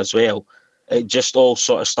the area as well, it just all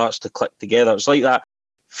sort of starts to click together. It's like that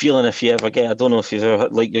feeling if you ever get, I don't know if you've ever,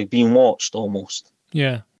 like you're being watched almost.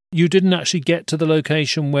 Yeah. You didn't actually get to the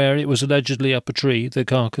location where it was allegedly up a tree, the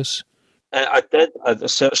carcass? I did. I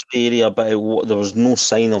searched the area, but there was no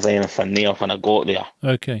sign of anything there when I got there.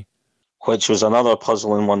 Okay. Which was another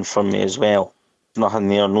puzzling one for me as well. Nothing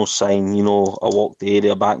there, no sign. I walked the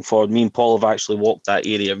area back and forward. Me and Paul have actually walked that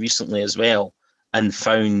area recently as well and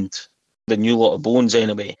found the new lot of bones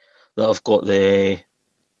anyway that have got the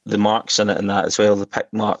marks in it and that as well, the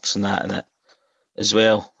pick marks and that in it as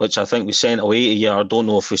well, which I think we sent away to you. I don't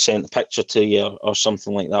know if we sent a picture to you or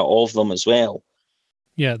something like that of them as well.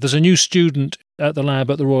 Yeah, there's a new student at the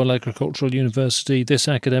lab at the Royal Agricultural University this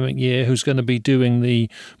academic year who's going to be doing the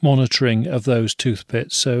monitoring of those tooth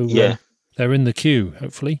pits. So yeah. They're in the queue,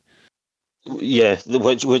 hopefully. Yeah,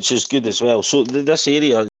 which is good as well. So this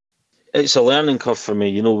area, it's a learning curve for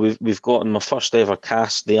me. We've gotten my first ever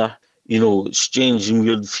cast there. Strange and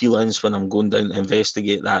weird feelings when I'm going down to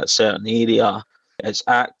investigate that certain area. It's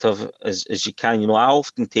active as you can. I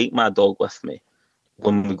often take my dog with me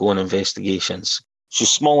when we go on investigations. She's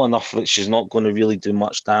small enough that she's not going to really do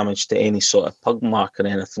much damage to any sort of pug mark or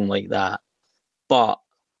anything like that. But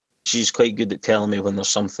she's quite good at telling me when there's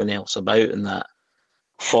something else about and that.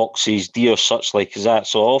 Foxes, deer, such like as that.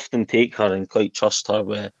 So I often take her and quite trust her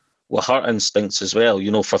with her instincts as well,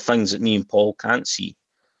 for things that me and Paul can't see.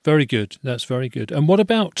 Very good. That's very good. And what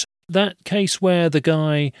about that case where the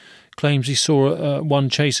guy claims he saw one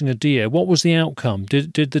chasing a deer? What was the outcome?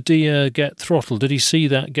 Did the deer get throttled? Did he see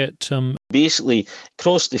that get... Basically,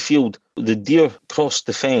 across the field, the deer crossed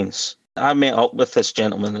the fence. I met up with this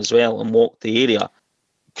gentleman as well and walked the area,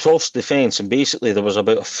 crossed the fence, and basically there was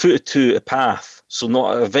about a foot or two of path, so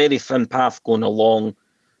not a very thin path going along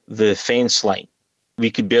the fence line. We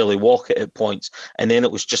could barely walk it at points, and then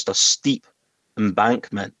it was just a steep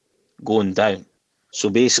embankment going down. So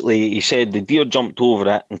basically, he said the deer jumped over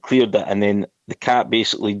it and cleared it, and then the cat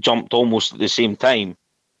basically jumped almost at the same time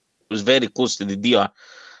was very close to the deer,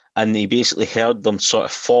 and he basically heard them sort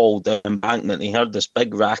of fall down the embankment. He heard this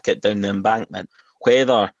big racket down the embankment.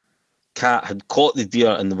 Whether Cat had caught the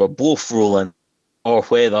deer and they were both rolling, or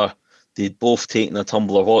whether they'd both taken a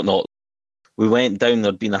tumble or whatnot. We went down,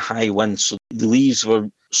 there'd been a high wind, so the leaves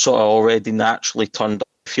were sort of already naturally turned up,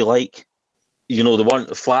 if you like. They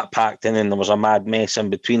weren't flat packed in, and there was a mad mess in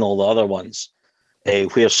between all the other ones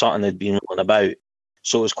where something had been rolling about.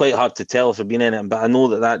 So it was quite hard to tell if he'd been in it, but I know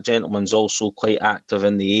that gentleman's also quite active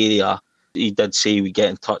in the area. He did say we get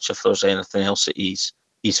in touch if there's anything else that he's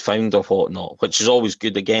found or whatnot, which is always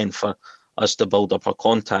good, again, for us to build up our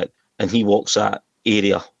contact, and he walks that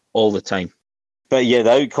area all the time. But yeah,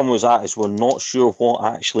 the outcome was that is we're not sure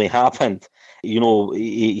what actually happened.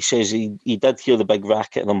 He says he did hear the big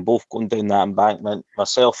racket and them both going down that embankment.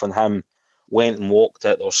 Myself and him went and walked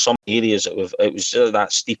it. There were some areas it was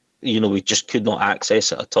that steep, we just could not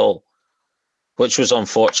access it at all, which was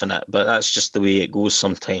unfortunate, but that's just the way it goes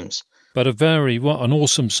sometimes. But what an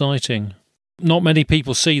awesome sighting. Not many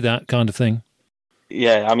people see that kind of thing.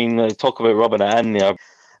 Yeah, I mean, talk about rubbing it in there.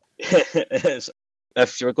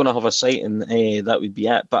 If you're going to have a sighting, that would be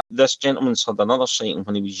it. But this gentleman's had another sighting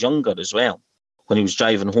when he was younger as well. When he was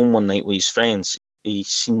driving home one night with his friends, he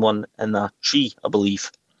seen one in a tree, I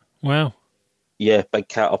believe. Wow. Yeah, big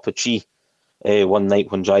cat up a tree one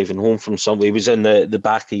night when driving home from somewhere. He was in the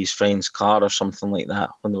back of his friend's car or something like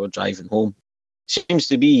that when they were driving home. Seems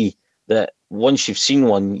to be that once you've seen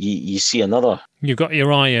one, you see another. You've got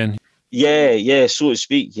your eye in. Yeah, so to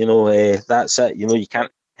speak. That's it. You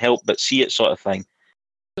can't help but see it, sort of thing.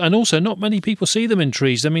 And also, not many people see them in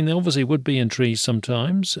trees. I mean, they obviously would be in trees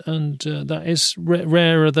sometimes, and that is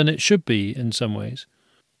rarer than it should be in some ways.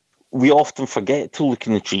 We often forget to look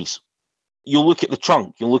in the trees. You'll look at the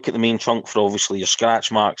trunk. You'll look at the main trunk for obviously your scratch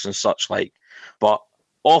marks and such like. But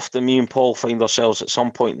often me and Paul find ourselves at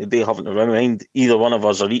some point in the day having to remind either one of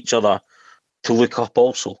us or each other to look up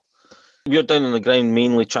also. We're down on the ground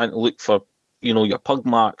mainly trying to look for, your pug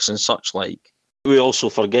marks and such like. We also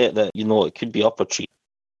forget that, it could be up a tree.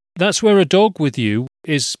 That's where a dog with you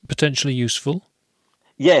is potentially useful.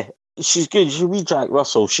 Yeah, she's good. She's a wee Jack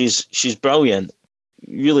Russell. She's brilliant,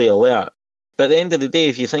 really alert. But at the end of the day,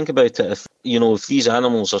 if you think about it, if these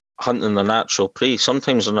animals are hunting their natural prey,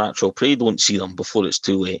 sometimes their natural prey don't see them before it's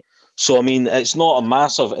too late. So, I mean, it's not a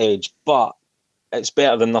massive edge, but it's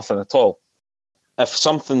better than nothing at all. If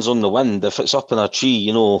something's on the wind, if it's up in a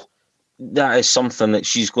tree, that is something that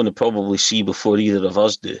she's going to probably see before either of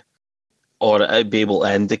us do. Or it'd be able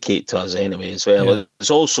to indicate to us anyway as well. Yeah. It's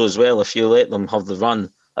also as well, if you let them have the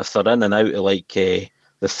run, if they're in and out of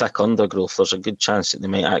the thick undergrowth, there's a good chance that they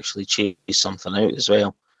might actually chase something out as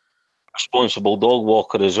well. Responsible dog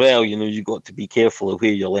walker as well, you've got to be careful of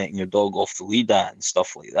where you're letting your dog off the lead at and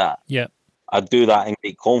stuff like that. Yeah. I'd do that in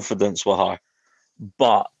great confidence with her.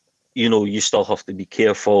 But, you still have to be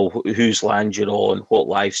careful whose land you're on, what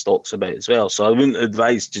livestock's about as well. So I wouldn't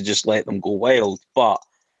advise to just let them go wild, but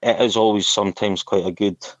it is always sometimes quite a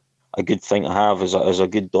good thing to have as a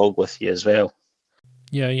good dog with you as well.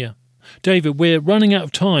 Yeah. David, we're running out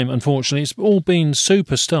of time, unfortunately. It's all been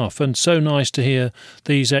super stuff and so nice to hear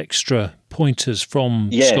these extra pointers from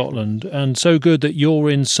Scotland, and so good that you're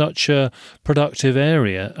in such a productive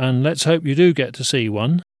area, and let's hope you do get to see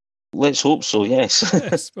one. Let's hope so,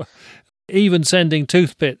 yes. Even sending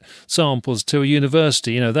toothpick samples to a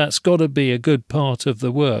university, that's got to be a good part of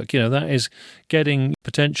the work. That is getting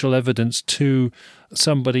potential evidence to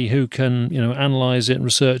somebody who can, analyse it and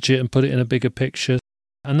research it and put it in a bigger picture.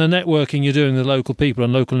 And the networking you're doing with local people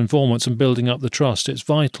and local informants and building up the trust, it's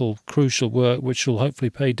vital, crucial work which will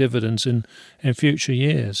hopefully pay dividends in future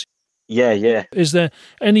years. Yeah. Is there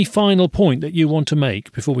any final point that you want to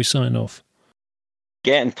make before we sign off?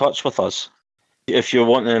 Get in touch with us. If you're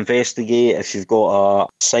wanting to investigate, if you've got a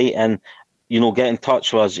sighting, get in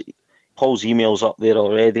touch with us. Paul's email's up there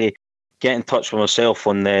already. Get in touch with myself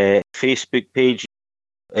on the Facebook page.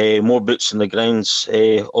 More boots on the ground's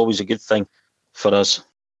always a good thing for us.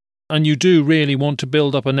 And you do really want to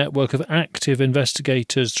build up a network of active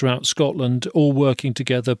investigators throughout Scotland, all working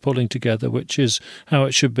together, pulling together, which is how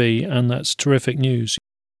it should be, and that's terrific news.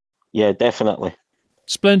 Yeah, definitely.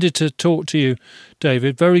 Splendid to talk to you,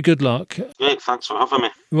 David. Very good luck. Great, thanks for having me.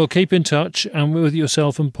 We'll keep in touch, and with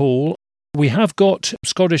yourself and Paul. We have got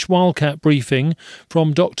Scottish Wildcat briefing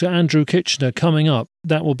from Dr. Andrew Kitchener coming up.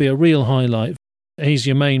 That will be a real highlight. He's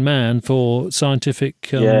your main man for scientific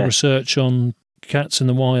research on cats in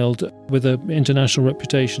the wild with an international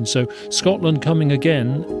reputation. So Scotland coming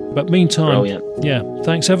again. But meantime, brilliant.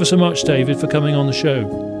 Thanks ever so much, David, for coming on the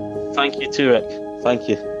show. Thank you too, Rick. Thank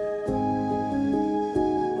you.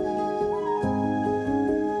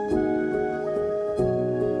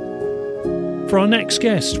 For our next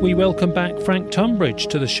guest, we welcome back Frank Tunbridge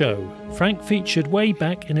to the show. Frank featured way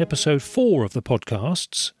back in episode 4 of the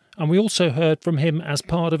podcasts, and we also heard from him as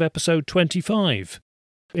part of episode 25.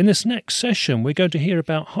 In this next session, we're going to hear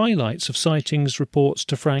about highlights of sightings reports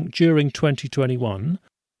to Frank during 2021.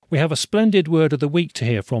 We have a splendid word of the week to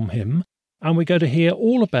hear from him, and we're going to hear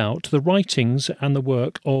all about the writings and the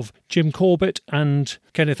work of Jim Corbett and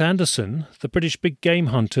Kenneth Anderson, the British big game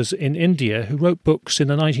hunters in India who wrote books in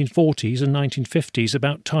the 1940s and 1950s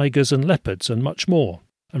about tigers and leopards and much more.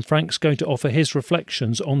 And Frank's going to offer his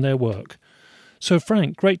reflections on their work. So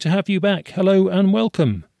Frank, great to have you back. Hello and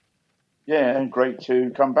welcome. Yeah, great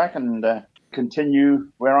to come back and continue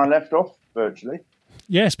where I left off, virtually.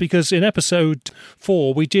 Yes, because in episode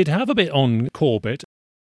 4 we did have a bit on Corbett.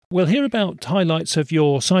 We'll hear about highlights of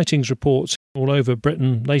your sightings reports all over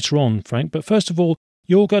Britain later on, Frank. But first of all,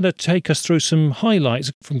 you're going to take us through some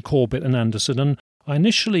highlights from Corbett and Anderson. And I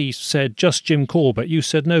initially said just Jim Corbett. You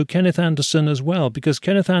said no, Kenneth Anderson as well, because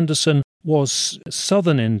Kenneth Anderson was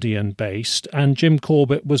southern Indian based and Jim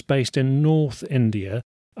Corbett was based in North India.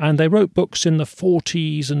 And they wrote books in the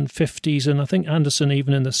 40s and 50s, and I think Anderson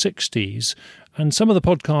even in the 60s. And some of the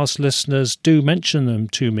podcast listeners do mention them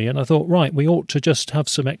to me, and I thought, right, we ought to just have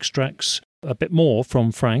some extracts, a bit more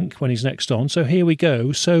from Frank when he's next on. So here we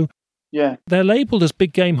go. So yeah, they're labelled as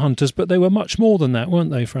big game hunters, but they were much more than that,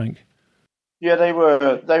 weren't they, Frank? Yeah, they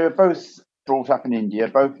were. They were both brought up in India,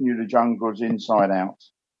 both knew the jungles inside out.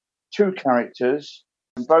 Two characters,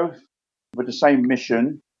 both with the same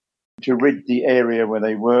mission, to rid the area where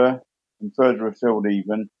they were, and further afield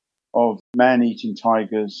even, of man-eating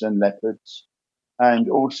tigers and leopards. And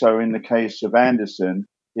also in the case of Anderson,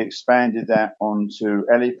 he expanded that onto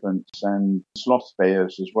elephants and sloth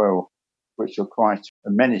bears as well, which were quite a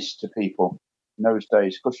menace to people in those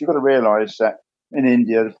days. Of course, you've got to realise that in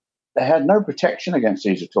India, they had no protection against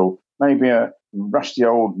these at all. Maybe a rusty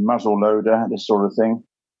old muzzle loader, this sort of thing.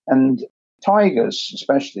 And tigers,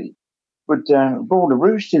 especially, would rule a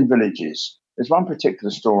roost in villages. There's one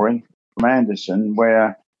particular story from Anderson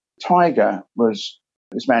where tiger was,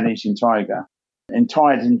 this man-eating tiger,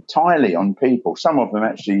 entirely on people. Some of them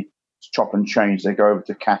actually chop and change. They go over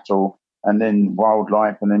to cattle and then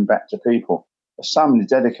wildlife and then back to people. Some the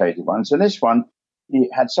dedicated ones. And this one, he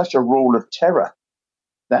had such a rule of terror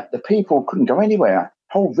that the people couldn't go anywhere.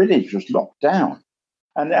 The whole village was locked down.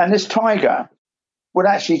 And this tiger would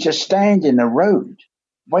actually just stand in the road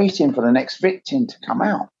waiting for the next victim to come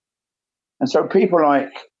out. And so people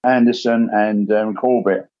like Anderson and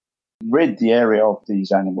Corbett rid the area of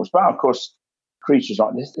these animals. But of course, creatures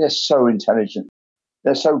like this, they're so intelligent.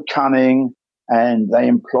 They're so cunning, and they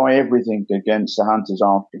employ everything against the hunters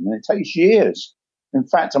after them. And it takes years. In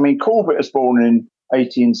fact, I mean, Corbett was born in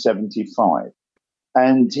 1875,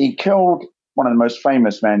 and he killed one of the most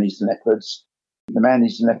famous man-eating leopards, the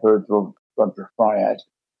man-eating leopard of Rudraprayag,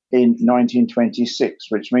 in 1926,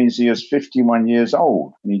 which means he was 51 years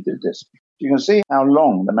old when he did this. You can see how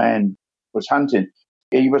long the man was hunting.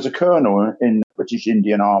 He was a colonel in the British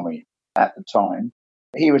Indian Army at the time.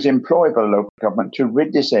 He was employed by the local government to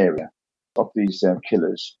rid this area of these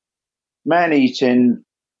killers. Man-eating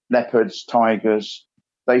leopards, tigers,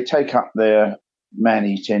 they take up their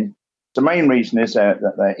man-eating. The main reason is that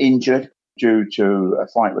they're injured due to a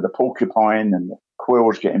fight with a porcupine, and the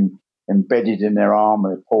quills get embedded in their arm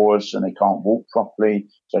and their paws, and they can't walk properly,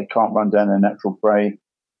 so they can't run down their natural prey.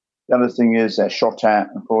 The other thing is they're shot at,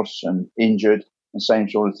 of course, and injured, and same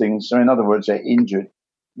sort of things. So in other words, they're injured.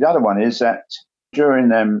 The other one is that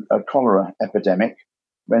during a cholera epidemic,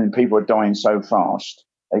 when people were dying so fast,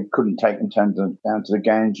 they couldn't take them down to the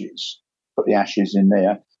Ganges, put the ashes in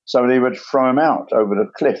there. So they would throw them out over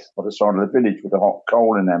the cliff by the side of the village with a hot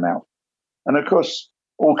coal in their mouth. And of course,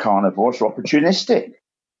 all carnivores are opportunistic.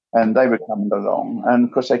 And they were coming along. And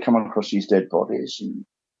of course, they come across these dead bodies. And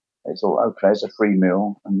they thought, okay, it's a free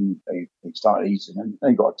meal. And they started eating them.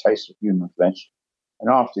 They got a taste of human flesh. And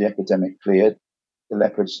after the epidemic cleared, the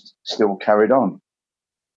leopards still carried on.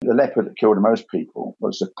 The leopard that killed most people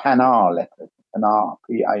was the Panar leopard, Panar,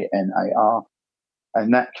 P-A-N-A-R.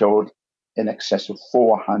 And that killed in excess of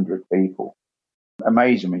 400 people.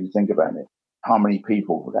 Amazing when you think about it, how many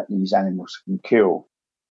people that these animals can kill.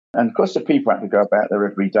 And of course, the people had to go about their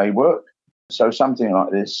everyday work. So something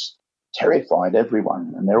like this terrified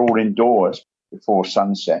everyone. And they're all indoors before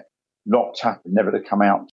sunset, locked up and never to come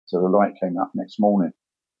out till the light came up next morning.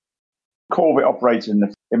 Corbett operated in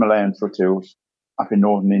the Himalayan foothills up in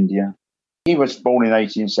northern India. He was born in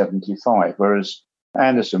 1875, whereas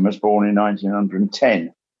Anderson was born in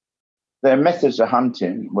 1910. Their methods of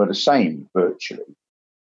hunting were the same, virtually.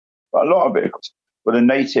 But a lot of it were the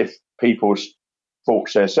native people's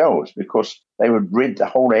forks themselves, because they would rid the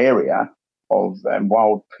whole area of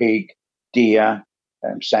wild pig, deer,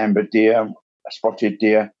 sambar deer, spotted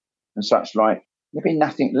deer, and such like. There'd be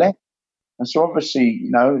nothing left. And so obviously,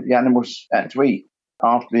 the animals had to eat.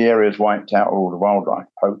 After the area is wiped out, all the wildlife,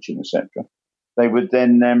 poaching, etc., they would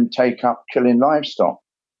then take up killing livestock.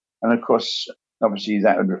 And of course, obviously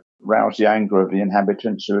that would rouse the anger of the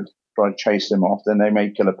inhabitants who would try to chase them off. Then they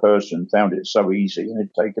may kill a person, found it so easy, and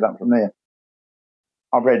they'd take it up from there.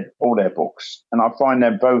 I've read all their books, and I find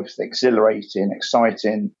them both exhilarating,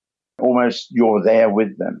 exciting, almost you're there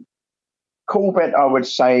with them. Corbett, I would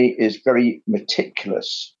say, is very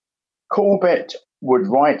meticulous. Corbett would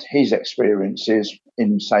write his experiences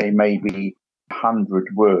in, say, maybe 100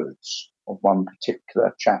 words of one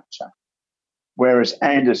particular chapter, whereas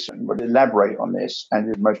Anderson would elaborate on this, and it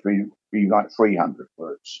would mostly be like 300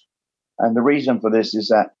 words. And the reason for this is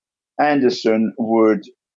that Anderson would,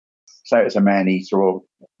 say it's a man-eater or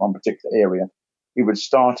one particular area, he would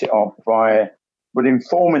start it off by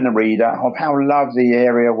informing the reader of how lovely the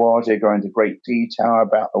area was. He'd go into great detail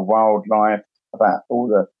about the wildlife, about all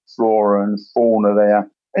the flora and fauna there.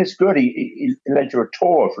 And it's good. He led you a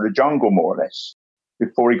tour for the jungle, more or less,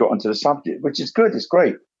 before he got into the subject, which is good. It's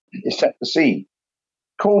great. It set the scene.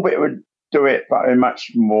 Corbett would do it but in a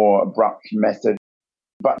much more abrupt method.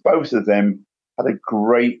 But both of them had a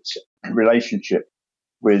great relationship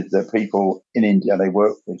with the people in India they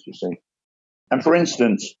worked with, you see. And for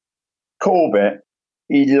instance, Corbett,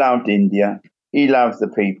 he loved India. He loved the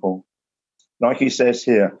people. Like he says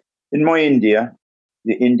here, in my India,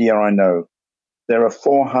 the India I know, there are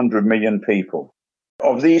 400 million people.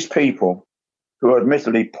 Of these people, who are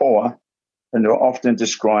admittedly poor and are often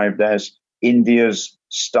described as India's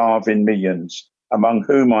starving millions, among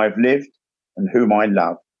whom I've lived and whom I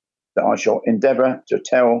love, that I shall endeavour to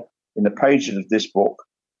tell in the pages of this book,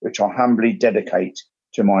 which I humbly dedicate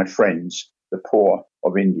to my friends, the poor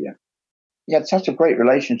of India. He had such a great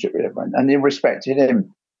relationship with everyone, and they respected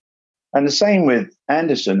him. And the same with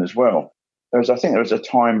Anderson as well. I think there was a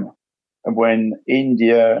time when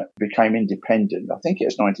India became independent. I think it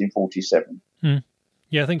was 1947.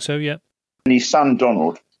 Yeah, I think so, yeah. And his son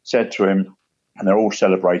Donald said to him, and they're all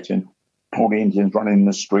celebrating, all the Indians running in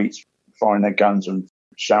the streets, firing their guns and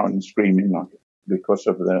shouting and screaming because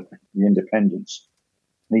of the independence.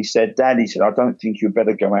 And he said, Dad, he said, I don't think you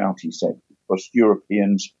better go out, he said, because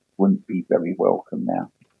Europeans wouldn't be very welcome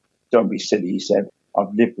now. Don't be silly, he said.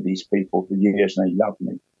 I've lived with these people for years and they love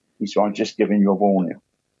me. He said, I'm just giving you a warning.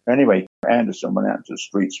 Anyway, Anderson went out to the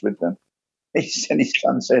streets with them. He said, his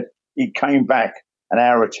son said he came back an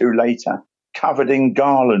hour or two later, covered in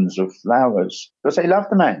garlands of flowers, because they loved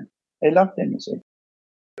the man. They loved him, you see.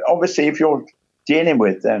 Obviously, if you're dealing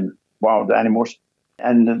with wild animals,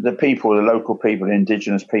 and the people, the local people, the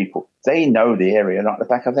indigenous people, they know the area like the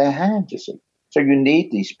back of their hand, you see. So you need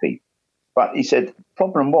these people. But he said, the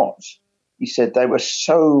problem was, he said they were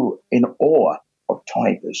so in awe of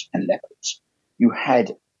tigers and leopards. You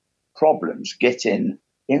had problems getting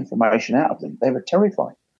information out of them. They were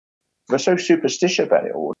terrified. They were so superstitious about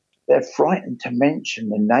it all. They're frightened to mention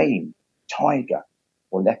the name tiger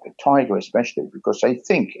or leopard, tiger especially, because they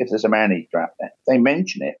think if there's a man-eater out there, if they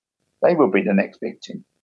mention it, they will be the next victim.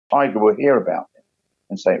 Tiger will hear about it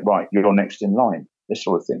and say, right, you're next in line, this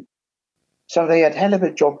sort of thing. So they had a hell of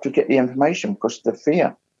a job to get the information because of the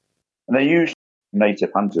fear. And they used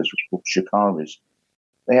native hunters, which were called shikaris.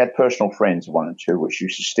 They had personal friends, one and two, which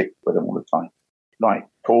used to stick with them all the time. Like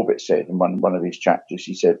Corbett said in one of his chapters,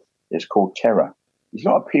 he said, it's called terror. A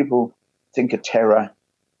lot of people think of terror,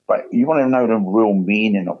 but you want to know the real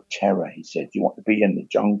meaning of terror, he said. You want to be in the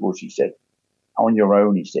jungles, he said, on your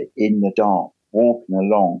own, he said, in the dark, walking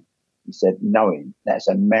along. He said, knowing that's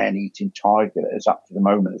a man-eating tiger that is up to the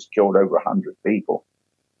moment has killed over 100 people.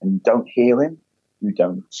 And you don't hear him, you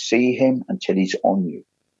don't see him until he's on you.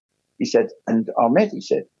 He said, and Ahmed, he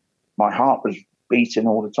said, my heart was beating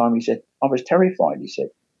all the time. He said, I was terrified, he said.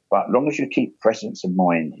 But as long as you keep presence of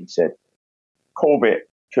mind, he said. Corbett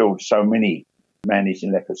killed so many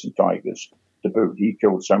man-eating leopards and tigers to boot. He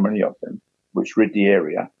killed so many of them, which rid the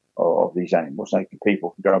area of these animals, so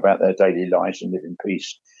people can go about their daily lives and live in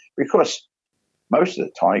peace. Because most of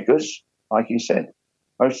the tigers, like you said,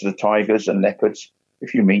 most of the tigers and leopards,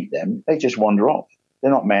 if you meet them, they just wander off.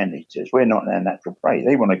 They're not man-eaters. We're not their natural prey.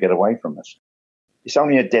 They want to get away from us. It's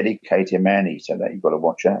only a dedicated man-eater that you've got to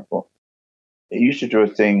watch out for. They used to do a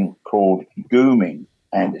thing called gooming,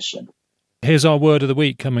 Anderson. Here's our word of the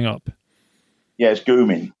week coming up. Yes,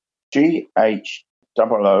 gooming. G-H-O-O-M-I-N-G.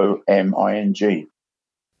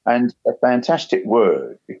 And a fantastic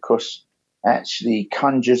word because actually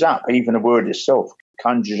conjures up, even the word itself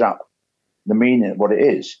conjures up the meaning of what it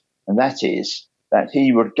is. And that is that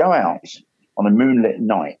he would go out on a moonlit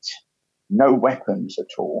night, no weapons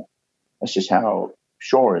at all. That's just how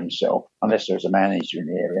sure himself, unless there was a man-eater in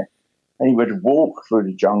the area. And he would walk through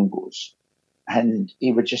the jungles and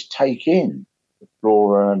he would just take in the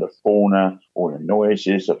flora, the fauna, all the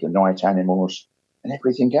noises of the night animals and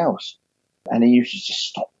everything else. And he used to just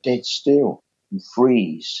stop dead still and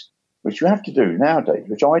freeze, which you have to do nowadays,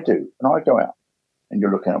 which I do when I go out and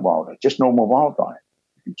you're looking at wildlife, just normal wildlife.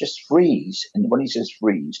 You just freeze, and when he says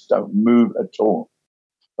freeze, don't move at all,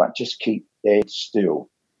 but just keep dead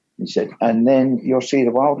still, he said, and then you'll see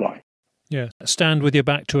the wildlife. Yeah, stand with your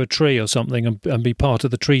back to a tree or something and be part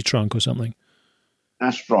of the tree trunk or something.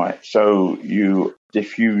 That's right. So you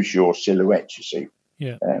diffuse your silhouette, you see,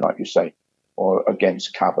 like you say, or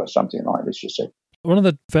against cover, something like this, you see. One of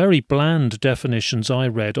the very bland definitions I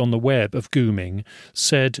read on the web of gooming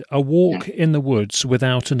said a walk in the woods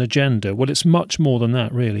without an agenda. Well, it's much more than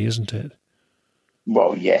that, really, isn't it?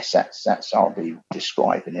 Well, yes, that's I'll be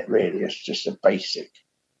describing it, really. It's just a basic.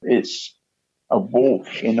 It's a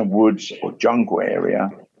walk in a woods or jungle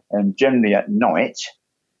area, and generally at night,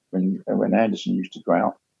 when Anderson used to go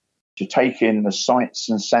out, to take in the sights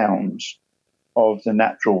and sounds of the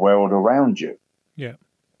natural world around you. Yeah.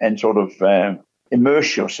 And sort of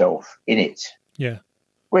immerse yourself in it. Yeah.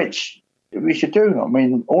 Which we should do. I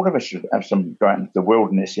mean, all of us should have some go out into the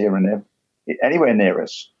wilderness here and there, anywhere near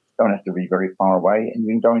us. Don't have to be very far away, and you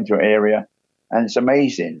can go into an area, and it's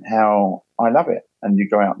amazing how I love it. And you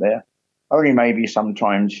go out there, only maybe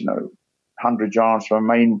sometimes 100 yards from a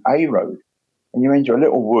main A road, and you're into a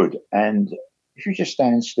little wood. And if you just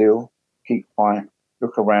stand still, keep quiet,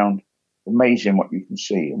 look around, amazing what you can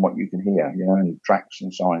see and what you can hear, and tracks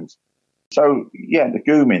and signs. So, the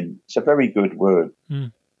gooming, it's a very good word.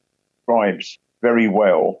 Describes very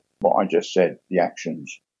well what I just said, the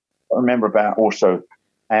actions. I remember about also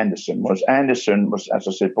Anderson was, as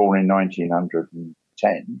I said, born in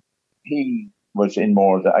 1910. He was in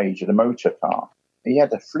more of the age of the motor car. He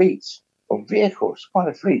had a fleet of vehicles, quite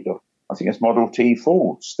a fleet of, I think it's Model T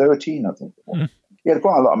Fords, 13, I think it was. He had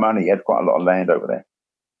quite a lot of money. He had quite a lot of land over there.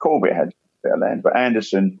 Corbett had a bit of land, but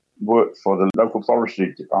Anderson worked for the local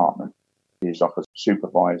forestry department. He was like a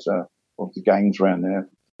supervisor of the gangs around there.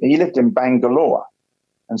 He lived in Bangalore.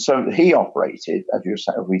 And so he operated, as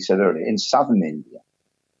we said earlier, in southern India,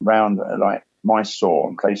 around like Mysore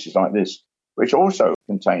and places like this, which also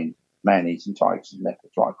contained man-eating tigers and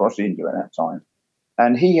leopards right across India at that time.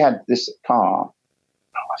 And he had this car,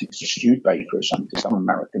 I think it's a Studebaker or something, some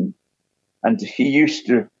American, and he used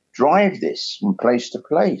to drive this from place to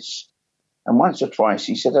place. And once or twice,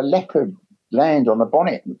 he said a leopard land on the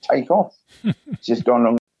bonnet and take off. It's just gone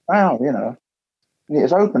along, wow, And it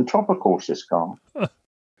was open top, of course, this car.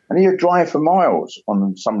 And he would drive for miles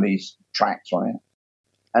on some of these tracks on it.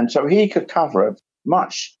 And so he could cover a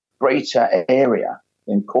much greater area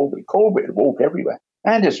than Corbett. Corbett would walk everywhere.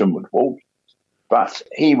 Anderson would walk, but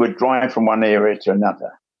he would drive from one area to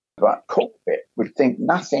another. But Corbett would think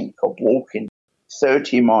nothing of walking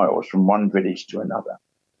 30 miles from one village to another,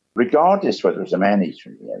 regardless whether it was a man-eater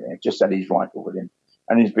in the area, just had his rifle with him.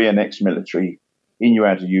 And he's being ex-military. He knew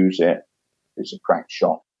how to use it. It's a crack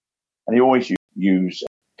shot. And he always used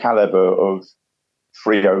a caliber of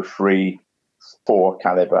 .303, 4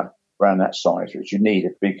 caliber, around that size, which you need a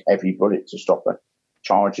big, heavy bullet to stop a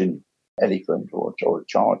charging elephant or a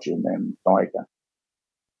charging tiger.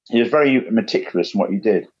 He was very meticulous in what he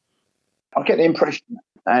did. I get the impression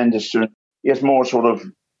Anderson, he has more sort of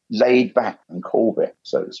laid back than Corbett,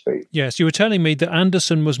 so to speak. Yes, you were telling me that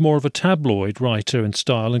Anderson was more of a tabloid writer in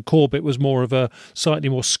style and Corbett was more of a slightly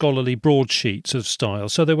more scholarly broadsheets of style.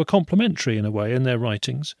 So they were complementary in a way in their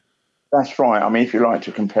writings. That's right. I mean, if you like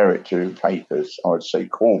to compare it to papers, I would say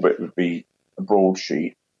Corbett would be a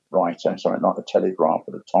broadsheet writer, something like the Telegraph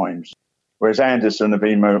or the Times, whereas Anderson would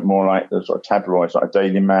be more like the sort of tabloids like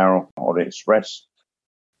Daily Mail or the Express.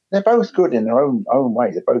 They're both good in their own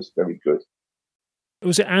way. They're both very good.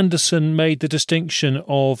 Was it Anderson made the distinction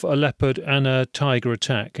of a leopard and a tiger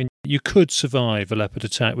attack? And you could survive a leopard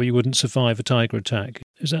attack, but you wouldn't survive a tiger attack.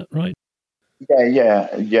 Is that right?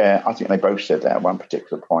 Yeah. I think they both said that at one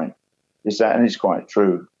particular point. And it's quite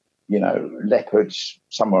true. Leopards,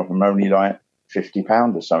 some of them only like 50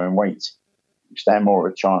 pounds or so in weight. You stand more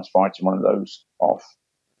of a chance fighting one of those off,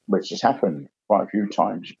 which has happened quite a few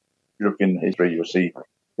times. If you look in history, you'll see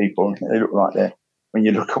people, they look like they're, when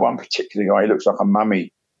you look at one particular guy, he looks like a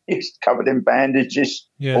mummy. He's covered in bandages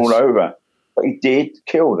all over. But he did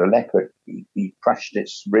kill the leopard. He crushed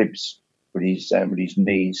its ribs with his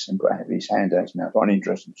knees and put his hand out. Now, quite an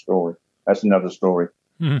interesting story. That's another story.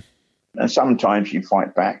 Mm. And sometimes you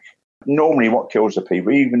fight back Normally what kills the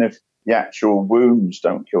people, even if the actual wounds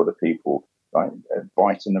don't kill the people, like a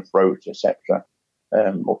bite in the throat, etc.,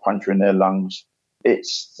 or puncture in their lungs,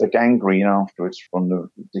 it's the gangrene afterwards from the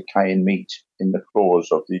decaying meat in the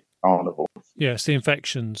claws of the carnivores. Yes, the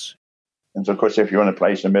infections. And so, of course, if you're in a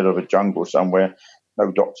place in the middle of a jungle somewhere,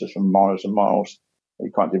 no doctors for miles and miles,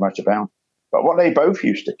 you can't do much about. But what they both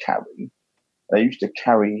used to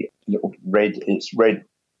carry little red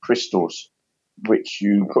crystals, which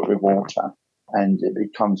you put with water, and it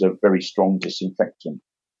becomes a very strong disinfectant.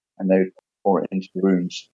 And they pour it into the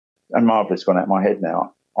wounds. And Marvelous gone out of my head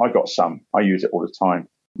now. I got some. I use it all the time.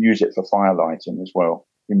 Use it for fire lighting as well.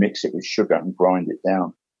 You mix it with sugar and grind it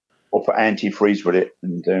down. Or put antifreeze with it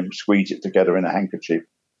and squeeze it together in a handkerchief.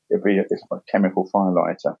 It's a chemical fire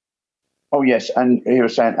lighter. Oh, yes, and he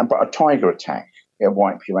was saying, but a tiger attack, it'll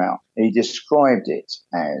wipe you out. He described it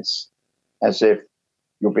as if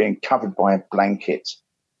you're being covered by a blanket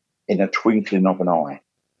in a twinkling of an eye.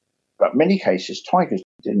 But in many cases, tigers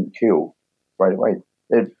didn't kill straight away.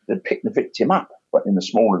 They'd pick the victim up, but in the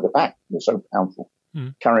small of the back. They're so powerful.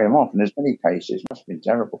 Carry them off. And there's many cases, it must have been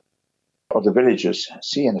terrible, of the villagers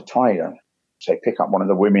seeing a tiger, say, pick up one of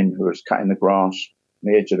the women who was cutting the grass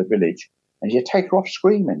on the edge of the village, and you take her off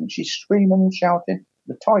screaming, and she's screaming and shouting.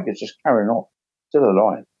 The tiger's just carrying off, still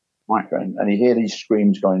alive. And you hear these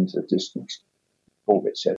screams going into the distance.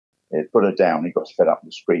 Corbett said, he'd put her down, he got fed up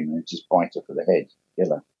with screaming, and just bite her for the head,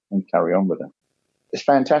 kill her, and carry on with her. It's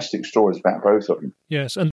fantastic stories about both of them.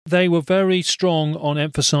 Yes, and they were very strong on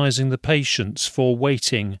emphasising the patience for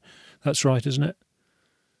waiting. That's right, isn't it?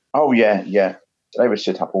 Oh, yeah. They would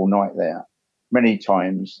sit up all night there. Many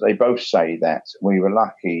times, they both say that we were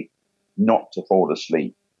lucky not to fall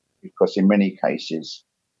asleep, because in many cases,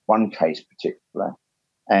 one case particular,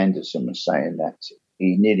 Anderson was saying that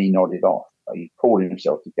he nearly nodded off. He pulled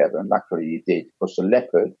himself together, and luckily he did, because the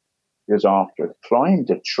leopard he was after had climbed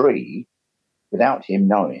a tree without him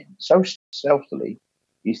knowing, so stealthily,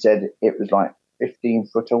 he said it was like 15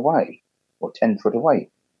 foot away or 10 foot away,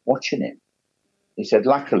 watching him. He said,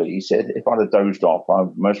 luckily, he said, if I'd have dozed off, I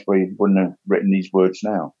most probably wouldn't have written these words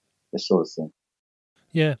now, this sort of thing.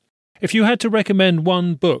 Yeah. If you had to recommend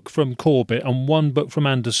one book from Corbett and one book from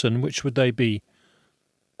Anderson, which would they be?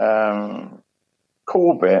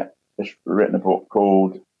 Corbett has written a book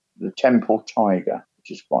called The Temple Tiger,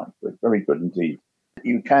 which is quite good, very good indeed.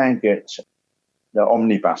 You can get the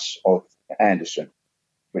omnibus of Anderson,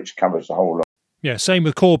 which covers the whole lot. Yeah, same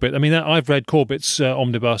with Corbett. I mean, I've read Corbett's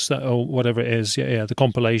omnibus, or whatever it is, yeah, the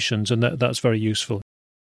compilations, and that's very useful.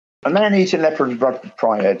 A Man-Eating Leopard and Blood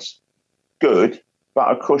Triads, good, but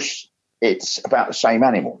of course it's about the same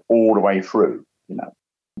animal all the way through, you know.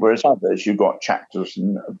 Whereas others, you've got chapters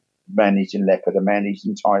and Man-Eating Leopard, a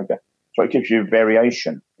Man-Eating Tiger, so it gives you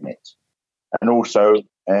variation in it, and also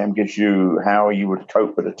gives you how you would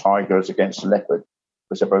cope with the tigers against the leopard,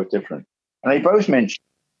 because they're both different. And they both mention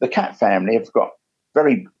the cat family have got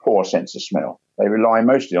very poor sense of smell. They rely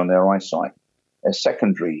mostly on their eyesight. Their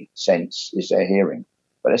secondary sense is their hearing.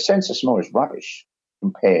 But their sense of smell is rubbish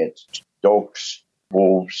compared to dogs,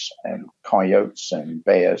 wolves, and coyotes and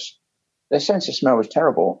bears. Their sense of smell is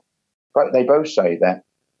terrible. But they both say that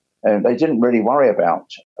they didn't really worry about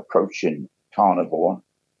approaching carnivore,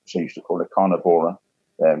 so they used to call it carnivora,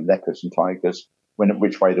 leopards and tigers,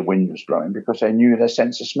 which way the wind was blowing, because they knew their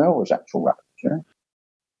sense of smell was actual rubbish. You know?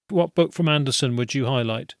 What book from Anderson would you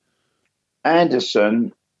highlight?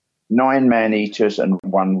 Anderson, 9 Man-Eaters and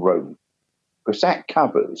 1 Rogue, because that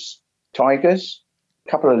covers tigers,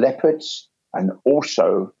 a couple of leopards, and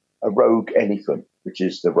also a rogue elephant, which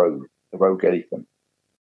is the rogue elephant.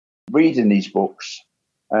 Reading these books,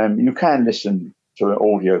 you can listen to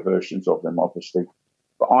audio versions of them, obviously,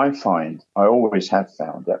 but I always have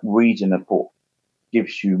found that reading a book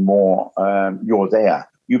gives you more, you're there.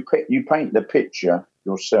 You paint the picture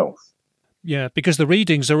yourself. Yeah, because the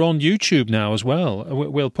readings are on YouTube now as well.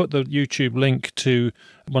 We'll put the YouTube link to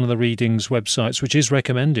one of the readings websites, which is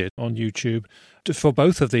recommended on YouTube for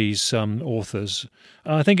both of these authors.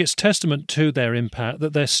 I think it's testament to their impact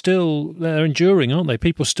that they're enduring, aren't they?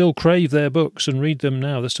 People still crave their books and read them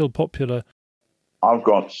now. They're still popular. I've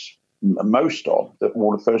got most of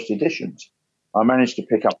all the first editions. I managed to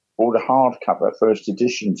pick up all the hardcover first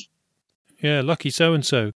editions. Yeah, lucky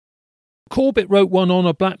so-and-so. Corbett wrote one on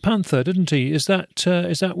a Black Panther, didn't he? Is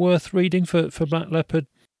that worth reading for Black Leopard?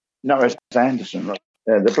 No, it's Anderson wrote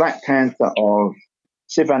the Black Panther of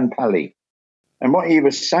Sivan Pali. And what he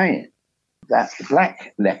was saying, that the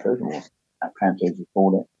Black Leopard, or Black Panther as you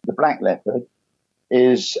call it, the Black Leopard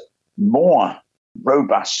is more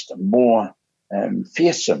robust, more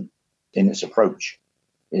fearsome in its approach.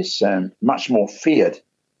 It's much more feared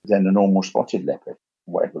than a normal spotted leopard,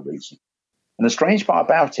 for whatever reason. And the strange part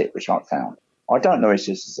about it, which I found, I don't know if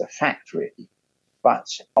this is a fact really, but,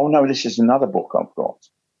 oh no, this is another book I've got,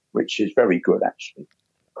 which is very good actually,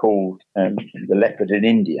 called The Leopard in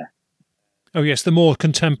India. Oh yes, the more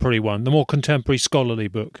contemporary one, the more contemporary scholarly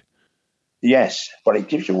book. Yes, but it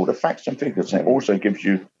gives you all the facts and figures, and it also gives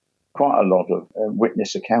you quite a lot of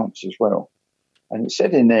witness accounts as well. And it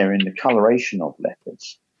said in there, in the coloration of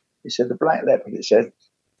leopards, it said the black leopard, it said,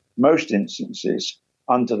 most instances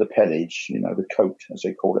under the pelage, the coat, as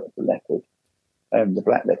they call it, of the leopard, the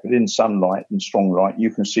black leopard, in sunlight and strong light, you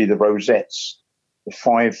can see the rosettes, the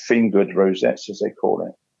 5-fingered rosettes, as they call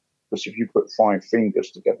it. Because if you put 5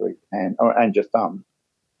 fingers together and your thumb,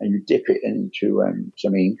 and you dip it into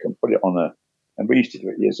some ink and put it on and we used to do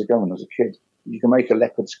it years ago when I was a kid, you can make a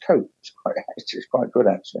leopard's coat. It's quite good,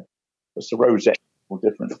 actually. Because the rosettes are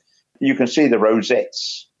different. You can see the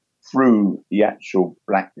rosettes through the actual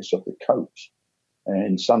blackness of the coat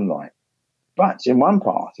in sunlight. But in one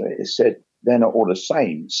part of it, it said they're not all the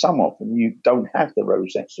same. Some of them, you don't have the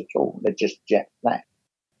rosettes at all. They're just jet black.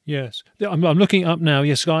 Yes. I'm looking up now.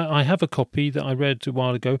 Yes, I have a copy that I read a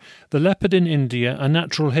while ago. The Leopard in India, A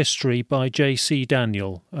Natural History by J.C.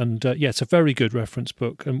 Daniel. And it's a very good reference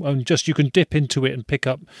book. And just you can dip into it and pick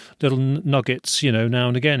up little nuggets, now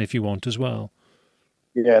and again if you want as well.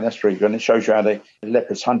 Yeah, that's very good. And it shows you how the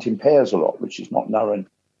leopards hunt in pairs a lot, which is not known.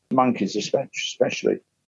 Monkeys especially.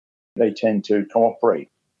 They tend to cooperate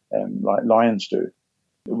like lions do,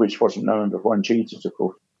 which wasn't known before, and cheetahs, of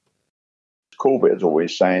course. Corbett is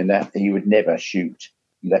always saying that he would never shoot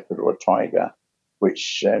a leopard or a tiger,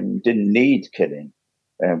 which didn't need killing,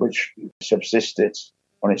 which subsisted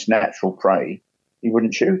on its natural prey. He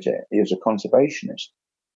wouldn't shoot it. He was a conservationist.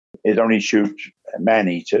 He'd only shoot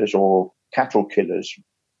man-eaters or cattle killers,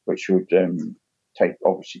 which would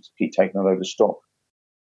keep taking over the stock.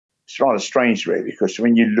 It's rather strange, really, because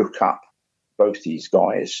when you look up both these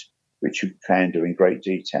guys, which you can do in great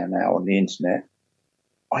detail now on the internet,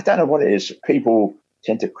 I don't know what it is. People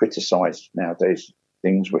tend to criticise nowadays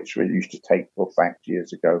things which we used to take for fact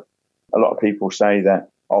years ago. A lot of people say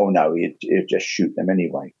that, oh no, he'd just shoot them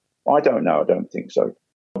anyway. I don't know. I don't think so.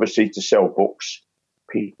 Obviously, to sell books,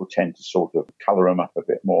 people tend to sort of colour them up a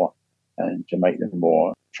bit more and to make them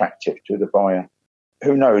more attractive to the buyer.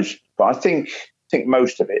 Who knows? But I think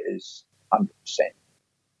most of it is 100%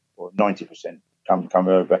 or 90% come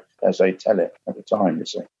over as they tell it at the time, you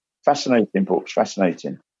see. Fascinating books,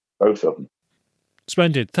 fascinating, both of them.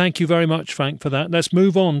 Splendid. Thank you very much, Frank, for that. Let's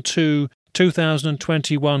move on to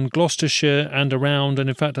 2021 Gloucestershire and around, and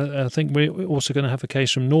in fact, I think we're also going to have a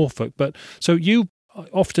case from Norfolk. But so you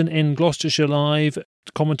often in Gloucestershire Live,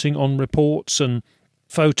 commenting on reports and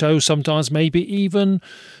photos, sometimes maybe even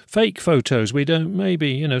fake photos. We don't,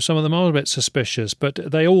 maybe, some of them are a bit suspicious, but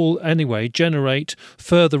they all anyway generate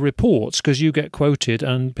further reports because you get quoted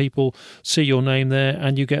and people see your name there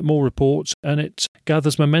and you get more reports and it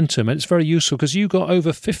gathers momentum. And it's very useful because you got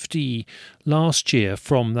over 50 last year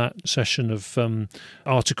from that session of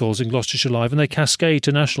articles in Gloucestershire Live, and they cascade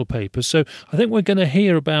to national papers. So I think we're going to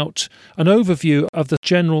hear about an overview of the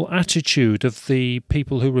general attitude of the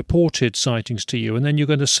people who reported sightings to you, and then you're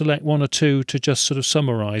going to select one or two to just sort of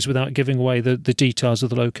summarise without giving away the details of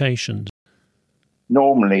the locations.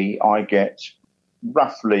 Normally I get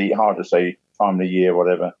roughly, hard to say, time of the year,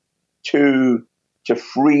 whatever, 2 to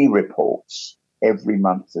 3 reports every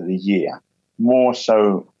month of the year, more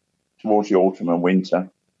so towards the autumn and winter.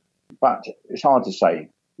 But it's hard to say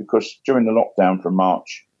because during the lockdown from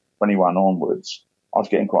March 21 onwards, I was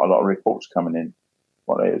getting quite a lot of reports coming in.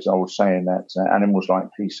 What it is, I was saying that animals like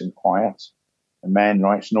peace and quiet, and man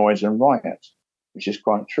likes noise and riot, which is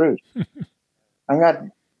quite true. I had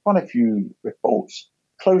quite a few reports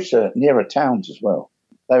closer, nearer towns as well.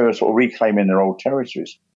 They were sort of reclaiming their old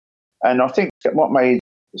territories. And I think that what made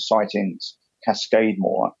the sightings cascade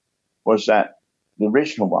more was that the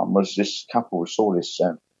original one was this couple who saw this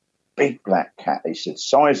big black cat, they said,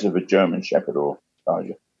 size of a German Shepherd or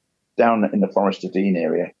larger, down in the Forest of Dean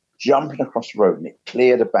area, jumping across the road, and it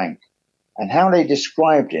cleared a bank. And how they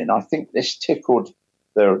described it, and I think this tickled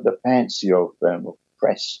the fancy of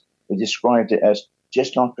press, they described it as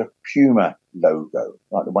just like a Puma logo,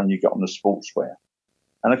 like the one you get on the sportswear.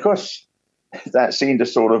 And of course, that seemed to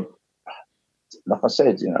sort of, like I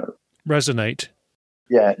said, resonate.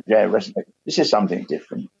 Yeah, resonate. This is something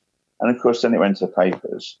different. And of course, then it went to the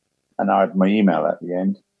papers, and I had my email at the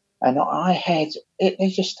end, and I had it. They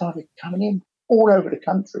just started coming in all over the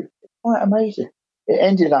country. Quite amazing. It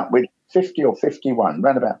ended up with 50 or 51,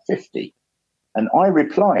 around about 50, and I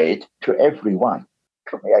replied to every one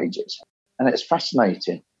from the agents, and it's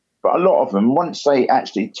fascinating. But a lot of them, once they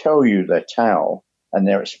actually tell you their tale and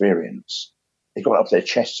their experience, they got it off their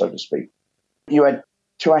chest, so to speak. You had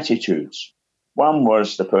two attitudes. One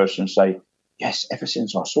was the person say, yes, ever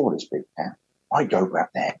since I saw this big cat, I go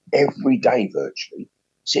back there every day virtually,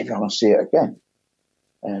 see if I can see it again.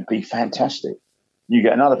 And it'd be fantastic. You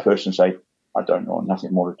get another person say, I don't know,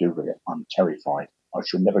 nothing more to do with it. I'm terrified. I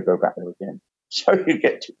should never go back there again. So you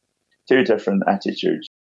get two different attitudes.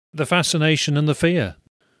 The fascination and the fear.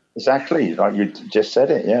 Exactly, like you just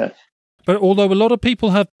said it, yeah. But although a lot of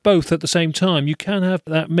people have both at the same time, you can have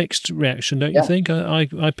that mixed reaction, don't you think? I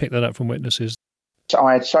picked that up from witnesses. So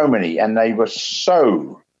I had so many, and they were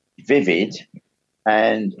so vivid.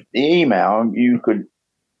 And the email, you could,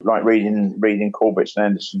 like reading Corbett's and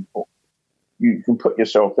Anderson's book, you can put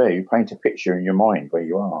yourself there. You paint a picture in your mind where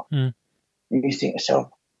you are. And you think to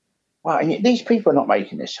yourself, wow, and these people are not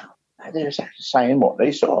making this up. They're just saying what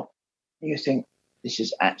they saw. And you think, this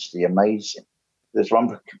is actually amazing. There's one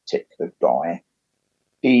particular guy.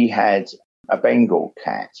 He had a Bengal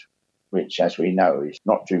cat, which, as we know, is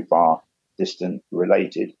not too far distant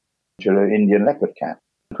related to the Indian leopard cat.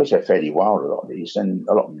 Because they're fairly wild, a lot of these, and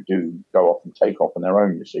a lot of them do go off and take off on their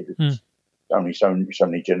own, you see, because only so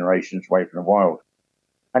many generations away from the wild.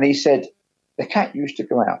 And he said, the cat used to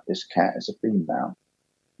go out, this cat, as a female.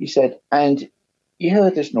 He said, and he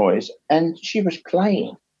heard this noise, and she was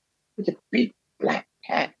playing with a big black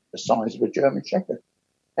cat the size of a German Shepherd.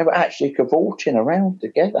 They were actually cavorting around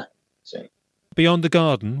together, see. Beyond the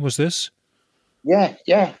garden, was this? Yeah,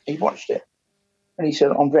 he watched it. And he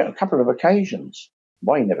said, on a couple of occasions,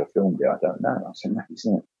 why he never filmed it, I don't know. I said,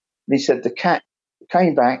 isn't it? And he said the cat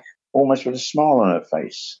came back almost with a smile on her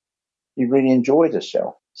face. She really enjoyed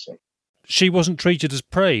herself. See? She wasn't treated as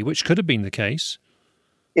prey, which could have been the case.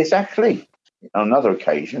 Exactly. On another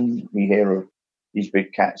occasion, we hear of these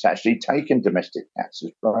big cats actually taking domestic cats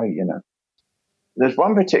as prey, you know. There's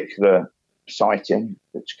one particular sighting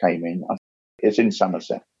which came in. It's in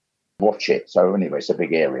Somerset. Watch it. So anyway, it's a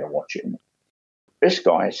big area. Watch it. This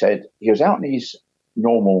guy said he was out on his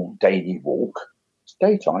normal daily walk. It's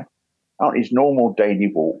daytime. Out on his normal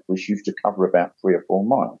daily walk, which used to cover about 3 or 4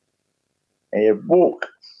 miles. And he'd go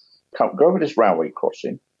over this railway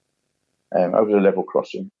crossing, over the level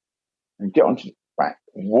crossing, and get onto the back,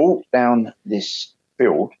 walk down this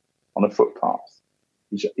field on a footpath.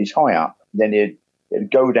 He's high up, then he'd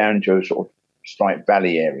go down to a sort of slight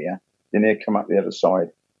valley area, then he'd come up the other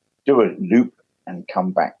side, do a loop, and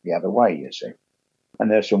come back the other way, you see.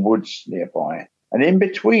 And there's some woods nearby. And in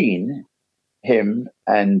between him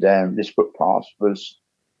and this footpath was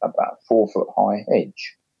about a 4-foot high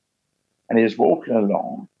hedge. And he was walking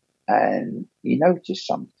along, and he noticed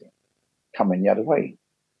something coming the other way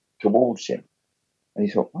towards him. And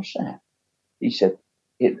he thought, what's that? He said,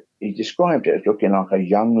 he described it as looking like a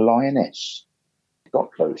young lioness. He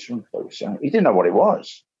got closer and closer. He didn't know what it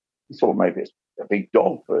was. He thought maybe it's a big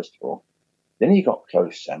dog, first of all. Then he got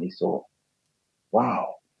closer and he thought,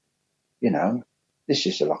 wow, you know, this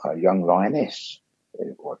is like a young lioness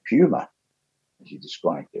or a puma, as he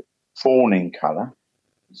described it. Fawn in colour.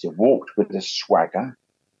 He said, walked with a swagger,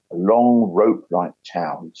 a long rope-like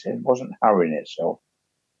tail. He said, it wasn't hurrying itself.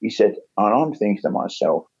 He said, and I'm thinking to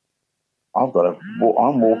myself, I'm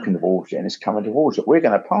walking towards it and it's coming towards it. We're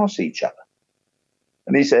going to pass each other.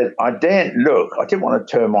 And he said, I daren't look. I didn't want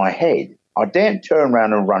to turn my head. I daren't turn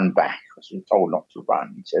around and run back. I was told not to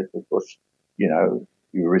run. He said, because, you know,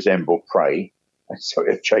 you resemble prey, and so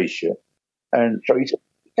it'll chase you. And so he said,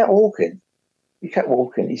 he kept walking.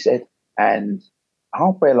 He said, and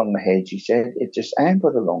halfway along the hedge, he said, it just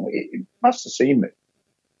ambled along. It must have seen me.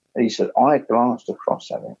 And he said, I glanced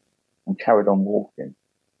across at it and carried on walking.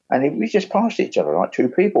 And we just passed each other like two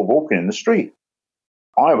people walking in the street.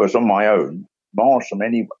 I was on my own, miles from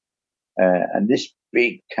anywhere. And this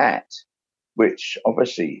big cat, which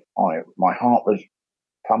obviously my heart was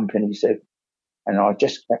pumping, he said, and I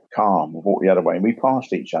just kept calm and walked the other way. And we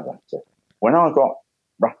passed each other. So when I got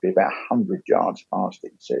roughly about 100 yards past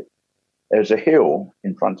it, he said, there's a hill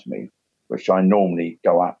in front of me, which I normally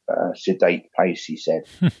go up at a sedate pace, he said.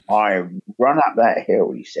 I run up that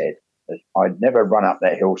hill, he said. I'd never run up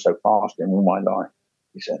that hill so fast in all my life,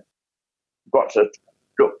 he said. Got to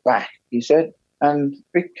look back, he said, and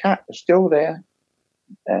big cat was still there,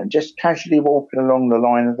 and just casually walking along the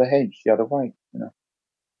line of the hedge the other way, you know.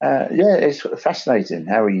 Yeah, it's fascinating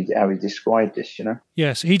how he described this, you know.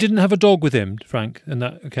 Yes, he didn't have a dog with him, Frank, on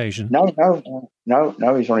that occasion. No,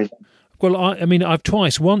 he's on his own. Well, I mean, I've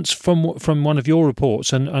twice, once from one of your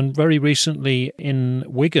reports and very recently in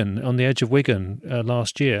Wigan, on the edge of Wigan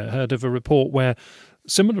last year, heard of a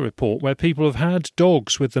similar report where people have had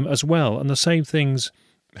dogs with them as well, and the same things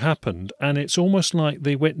happened, and it's almost like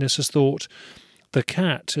the witness has thought, the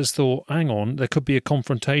cat has thought, hang on, there could be a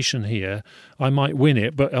confrontation here. I might win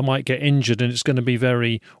it, but I might get injured and it's going to be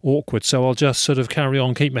very awkward. So I'll just sort of carry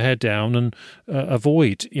on, keep my head down and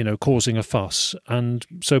avoid, causing a fuss. And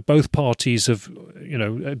so both parties have,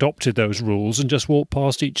 adopted those rules and just walk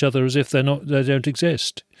past each other as if they don't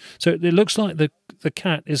exist. So it looks like the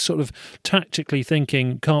cat is sort of tactically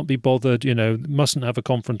thinking, can't be bothered, mustn't have a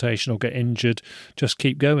confrontation or get injured, just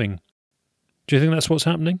keep going. Do you think that's what's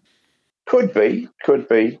happening? Could be.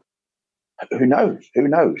 Who knows?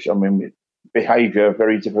 I mean, behaviour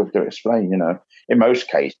very difficult to explain. In most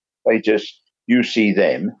cases, you see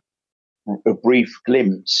them a brief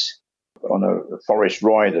glimpse on a forest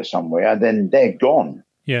ride or somewhere, and then they're gone.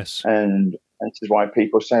 Yes, and this is why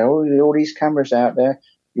people say, "Oh, all these cameras out there,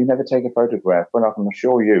 you never take a photograph." Well, I can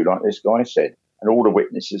assure you, like this guy said, and all the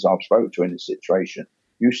witnesses I've spoke to in this situation,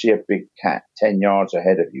 you see a big cat 10 yards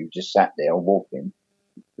ahead of you, just sat there walking.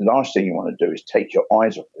 The last thing you want to do is take your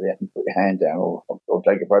eyes off of it and put your hand down or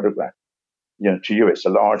take a photograph. To you, it's a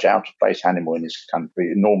large, out-of-place animal in this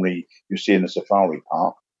country. Normally, you see in a safari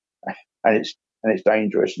park, and it's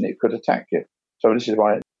dangerous and it could attack you. So this is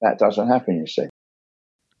why that doesn't happen, you see.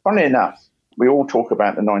 Funnily enough, we all talk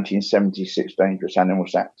about the 1976 Dangerous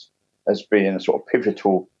Animals Act as being a sort of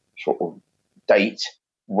pivotal sort of date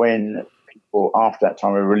when people after that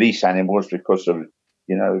time will release animals because of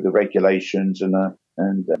the regulations and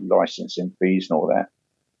licensing fees and all that.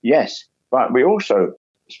 Yes, but we also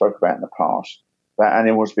spoke about in the past about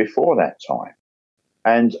animals before that time.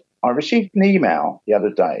 And I received an email the other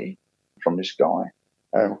day from this guy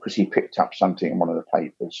because he picked up something in one of the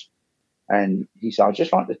papers. And he said, I'd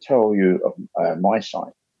just like to tell you of my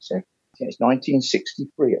site. He said, it's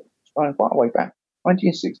 1963. It's going quite a way back.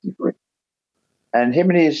 1963. And him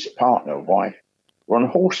and his partner, wife, were on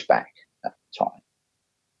horseback at the time.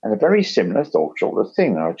 And a very similar sort of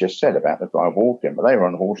thing I just said about the guy walking, but they were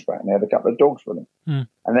on horseback and they had a couple of dogs with them.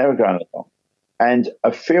 And they were going along. And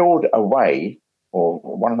a field away, or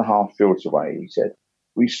 1.5 fields away, he said,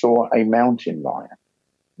 we saw a mountain lion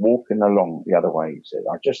walking along the other way, he said.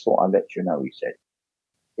 I just thought I'd let you know, he said.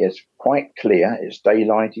 It's quite clear, it's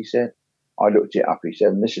daylight, he said. I looked it up, he said,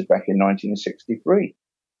 and this is back in 1963.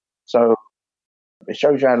 So it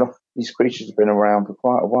shows you how long these creatures have been around for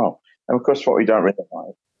quite a while. And of course, what we don't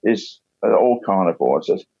realise is that all carnivores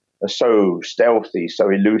are so stealthy, so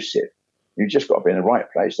elusive. You've just got to be in the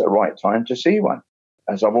right place at the right time to see one.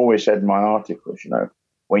 As I've always said in my articles,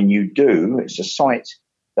 when you do, it's a sight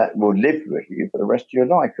that will live with you for the rest of your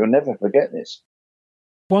life. You'll never forget this.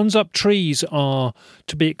 Ones up trees are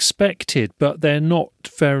to be expected, but they're not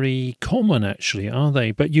very common, actually, are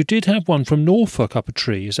they? But you did have one from Norfolk up a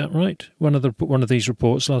tree, is that right? One of these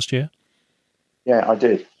reports last year? Yeah, I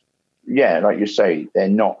did. Yeah, like you say, they're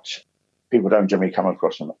not. People don't generally come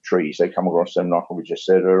across them at trees. They come across them, like we just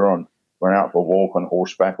said earlier on, went out for a walk on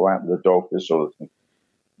horseback or out with the dog, this sort of thing.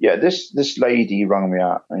 Yeah, this lady rang me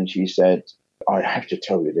up and she said, I have to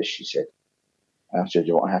tell you this, she said. And I said,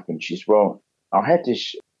 what happened? She said, well, I had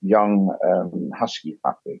this young husky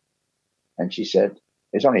puppy. And she said,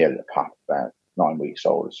 it's only a pup, about 9 weeks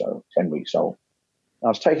old or so, 10 weeks old. And I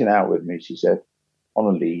was taken out with me, she said, on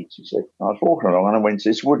a lead, she said. I was walking along and I went to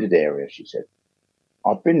this wooded area, she said.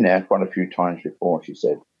 I've been there quite a few times before, she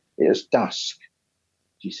said. It was dusk,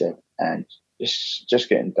 she said, and just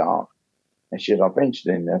getting dark. And she said, I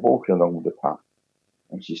ventured in there, walking along with the pup.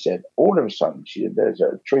 And she said, all of a sudden, she said, there's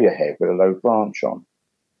a tree ahead with a low branch on,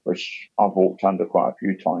 which I've walked under quite a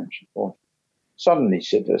few times before. Suddenly,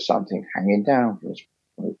 she said, there's something hanging down from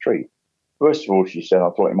the tree. First of all, she said, I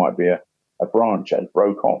thought it might be a branch that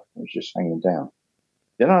broke off and was just hanging down.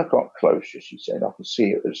 Then I got closer, she said. I could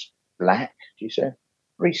see it was black, she said,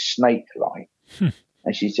 very snake-like.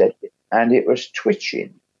 And she said, and it was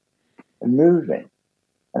twitching and moving.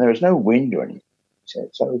 And there was no wind or anything, she said.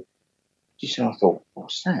 So she said, I thought,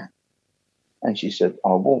 what's that? And she said,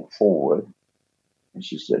 I walked forward, and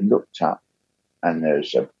she said, looked up, and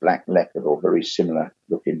there's a black leopard or very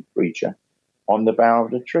similar-looking creature on the bough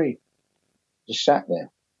of the tree. Just sat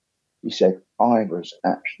there. She said, I was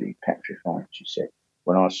absolutely petrified, she said,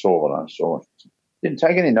 when I saw what I saw. Didn't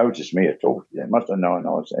take any notice of me at all. She must have known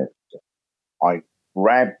I was there. I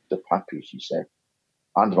grabbed the puppy, she said,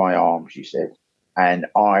 under my arm, she said, and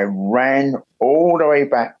I ran all the way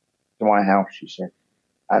back to my house, she said,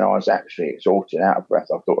 and I was actually exhausted, out of breath.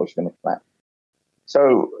 I thought I was going to clap.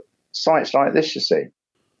 So sites like this, you see.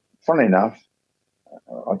 Funny enough,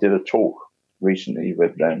 I did a talk recently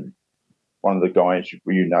with one of the guys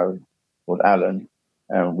called Alan,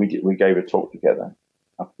 and we gave a talk together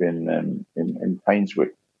up in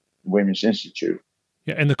Painswick Women's Institute,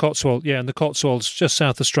 Yeah, in the Cotswolds. Yeah, in the Cotswolds, just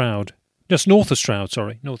south of Stroud. Just north of Stroud,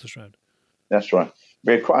 sorry. North of Stroud. That's right.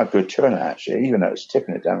 We had quite a good turnout, actually, even though it was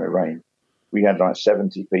tipping it down with rain. We had like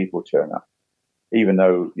 70 people turn up, even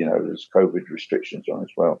though, there's COVID restrictions on as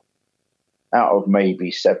well. Out of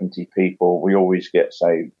maybe 70 people, we always get,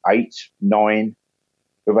 say, 8, 9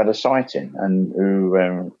 who've had a sighting and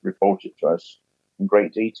who reported to us in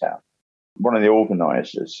great detail. One of the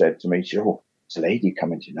organisers said to me, she said, "Oh, there's a lady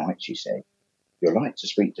coming tonight," she said. "You'd like to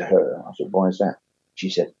speak to her?" I said, "Why is that?" She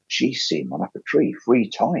said, "She's seen one up a tree 3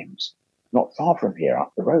 times, not far from here,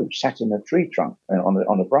 up the road, sat in a tree trunk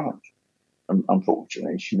on a branch." And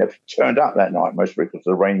unfortunately, she never turned up that night, mostly because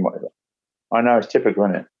of the rain, whatever. I know, it's typical,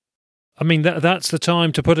 isn't it? I mean, that's the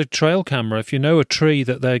time to put a trail camera if you know a tree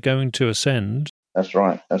that they're going to ascend. That's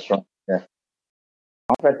right, yeah.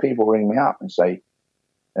 I've had people ring me up and say,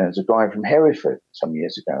 there's a guy from Hereford some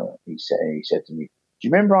years ago, he said to me, "Do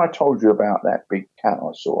you remember I told you about that big cat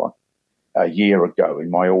I saw a year ago in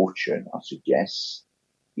my orchard?" I said, "Yes."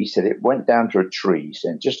 He said, "It went down to a tree," he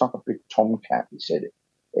said, "just like a big tomcat." He said,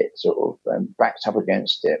 it sort of backed up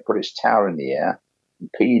against it, put its tail in the air and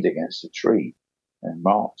peed against the tree and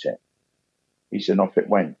marked it. He said, "Off it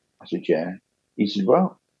went." I said, "Yeah." He said,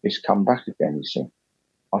 "Well, it's come back again." He said,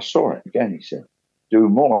 "I saw it again." He said, "Do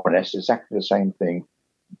more or less exactly the same thing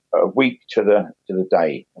a week to the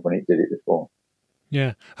day when it did it before."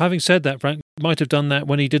 Yeah. Having said that, Frank might have done that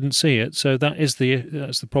when he didn't see it, so that's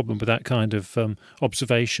the problem with that kind of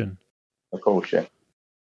observation. Of course, yeah.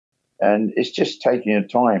 And it's just taking your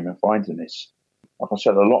time and finding this. Like I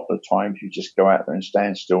said, a lot of the times you just go out there and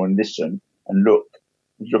stand still and listen and look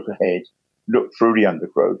ahead, look through the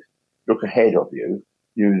undergrowth, look ahead of you,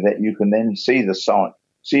 that you can then see the sign,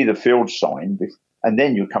 see the field sign, and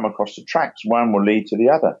then you come across the tracks. One will lead to the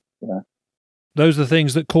other, Those are the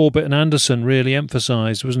things that Corbett and Anderson really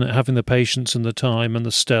emphasised, wasn't it? Having the patience and the time and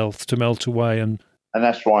the stealth to melt away. And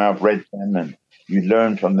that's why I've read them, and you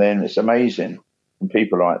learn from them. It's amazing. And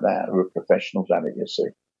people like that who are professionals at it, you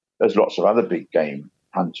see. There's lots of other big game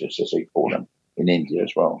hunters, as they call them, in India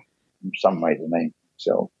as well. Some made a name for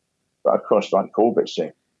themselves. But of course, like Corbett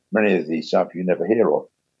said, many of these stuff you never hear of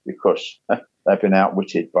because they've been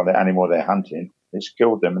outwitted by the animal they're hunting. It's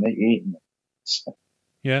killed them and they've eaten them.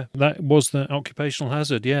 Yeah, that was the occupational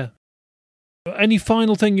hazard, yeah. Any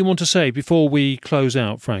final thing you want to say before we close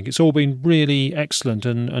out, Frank? It's all been really excellent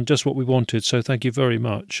and just what we wanted, so thank you very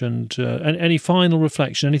much. And any final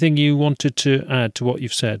reflection, anything you wanted to add to what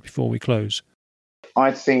you've said before we close?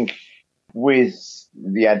 I think with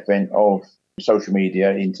the advent of social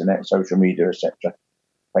media, internet, social media, etc.,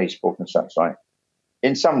 Facebook and such like,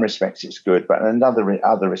 in some respects it's good, but in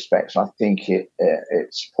other respects I think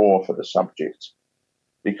it's poor for the subject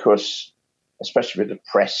because, especially with the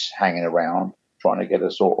press hanging around trying to get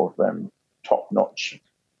a sort of top-notch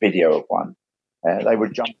video of one, they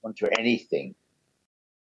would jump onto anything.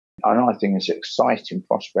 And I think it's an exciting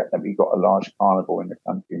prospect that we've got a large carnival in the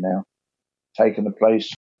country now, taking the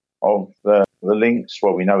place of the lynx.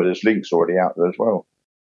 Well, we know there's lynx already out there as well.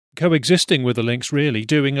 Coexisting with the lynx, really,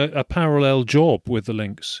 doing a parallel job with the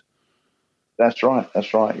lynx. That's right,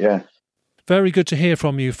 yeah. Very good to hear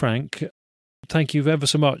from you, Frank. Thank you ever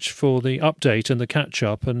so much for the update and the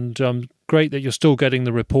catch-up, and great that you're still getting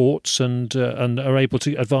the reports and are able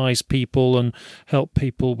to advise people and help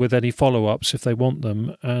people with any follow-ups if they want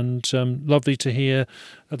them. And lovely to hear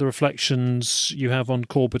the reflections you have on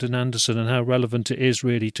Corbett and Anderson and how relevant it is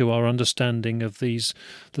really to our understanding of the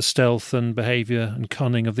stealth and behaviour and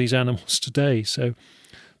cunning of these animals today. So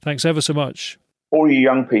thanks ever so much. All you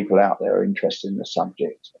young people out there are interested in the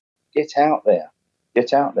subject. Get out there.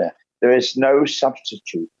 There is no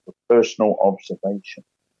substitute for personal observation.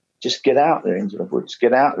 Just get out there into the woods,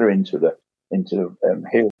 get out there into the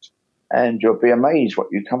hills, and you'll be amazed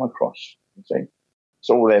what you come across. You see, it's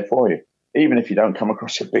all there for you. Even if you don't come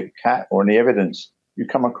across a big cat or any evidence, you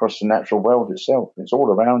come across the natural world itself. It's all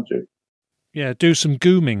around you. Yeah, do some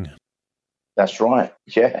gooming. That's right.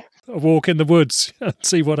 Yeah. A walk in the woods and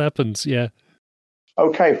see what happens. Yeah.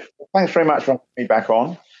 Okay. Thanks very much for having me back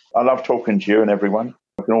on. I love talking to you and everyone.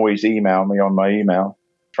 You can always email me on my email,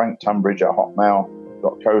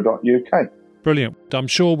 franktunbridge@hotmail.co.uk. Brilliant. I'm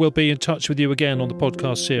sure we'll be in touch with you again on the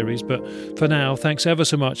podcast series, but for now, thanks ever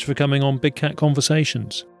so much for coming on Big Cat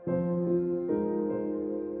Conversations.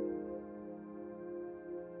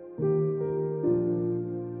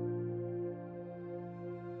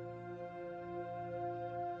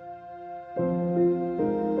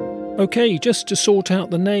 Okay, just to sort out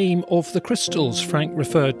the name of the crystals Frank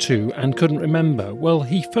referred to and couldn't remember. Well,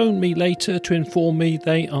 he phoned me later to inform me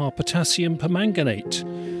they are potassium permanganate.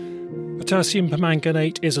 Potassium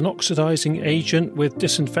permanganate is an oxidizing agent with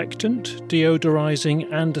disinfectant, deodorizing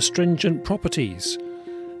and astringent properties.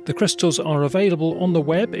 The crystals are available on the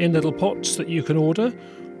web in little pots that you can order,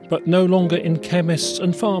 but no longer in chemists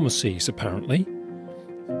and pharmacies apparently.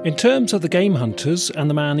 In terms of the game hunters and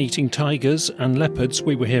the man-eating tigers and leopards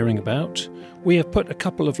we were hearing about, we have put a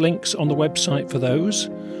couple of links on the website for those.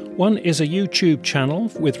 One is a YouTube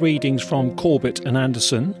channel with readings from Corbett and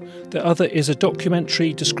Anderson. The other is a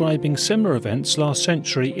documentary describing similar events last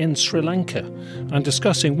century in Sri Lanka and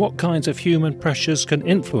discussing what kinds of human pressures can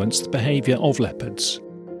influence the behaviour of leopards.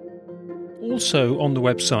 Also on the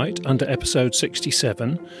website, under episode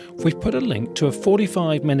 67, we've put a link to a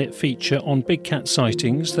 45-minute feature on big cat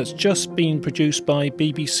sightings that's just been produced by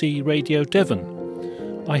BBC Radio Devon.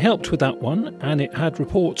 I helped with that one, and it had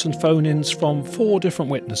reports and phone-ins from 4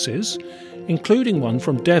 different witnesses, including one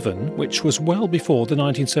from Devon, which was well before the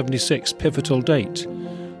 1976 pivotal date.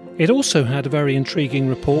 It also had a very intriguing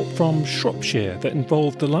report from Shropshire that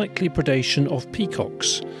involved the likely predation of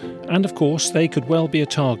peacocks. And of course, they could well be a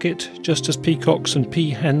target, just as peacocks and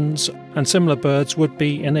peahens and similar birds would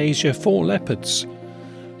be in Asia for leopards.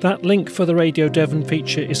 That link for the Radio Devon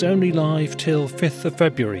feature is only live till 5th of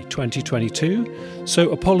February 2022, so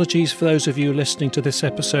apologies for those of you listening to this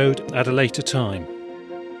episode at a later time.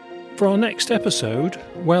 For our next episode,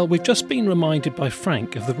 well, we've just been reminded by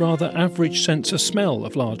Frank of the rather average sense of smell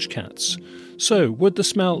of large cats. So, would the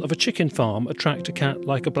smell of a chicken farm attract a cat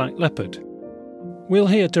like a black leopard? We'll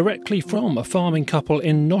hear directly from a farming couple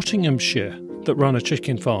in Nottinghamshire that run a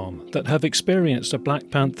chicken farm that have experienced a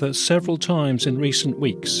black panther several times in recent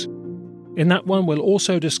weeks. In that one, we'll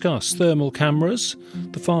also discuss thermal cameras,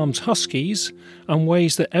 the farm's huskies, and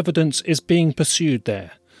ways that evidence is being pursued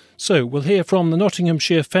there. So we'll hear from the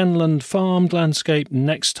Nottinghamshire Fenland farmed landscape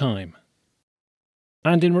next time.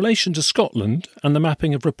 And in relation to Scotland and the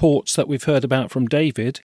mapping of reports that we've heard about from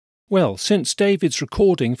David, well, since David's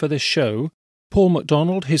recording for this show, Paul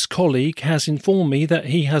MacDonald, his colleague, has informed me that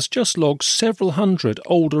he has just logged several hundred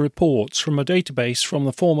older reports from a database from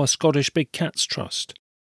the former Scottish Big Cats Trust.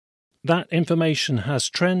 That information has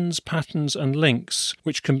trends, patterns and links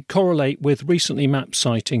which can correlate with recently mapped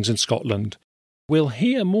sightings in Scotland. We'll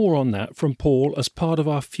hear more on that from Paul as part of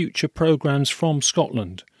our future programmes from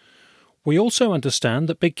Scotland. We also understand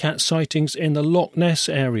that big cat sightings in the Loch Ness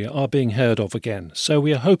area are being heard of again, so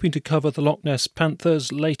we are hoping to cover the Loch Ness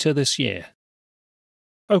panthers later this year.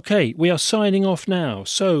 OK, we are signing off now,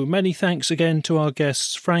 so many thanks again to our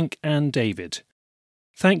guests Frank and David.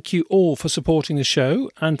 Thank you all for supporting the show,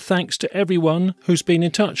 and thanks to everyone who's been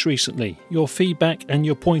in touch recently. Your feedback and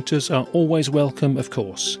your pointers are always welcome, of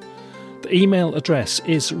course. The email address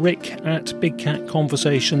is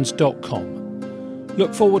rick@bigcatconversations.com.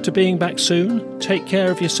 Look forward to being back soon, take care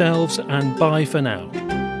of yourselves, and bye for now.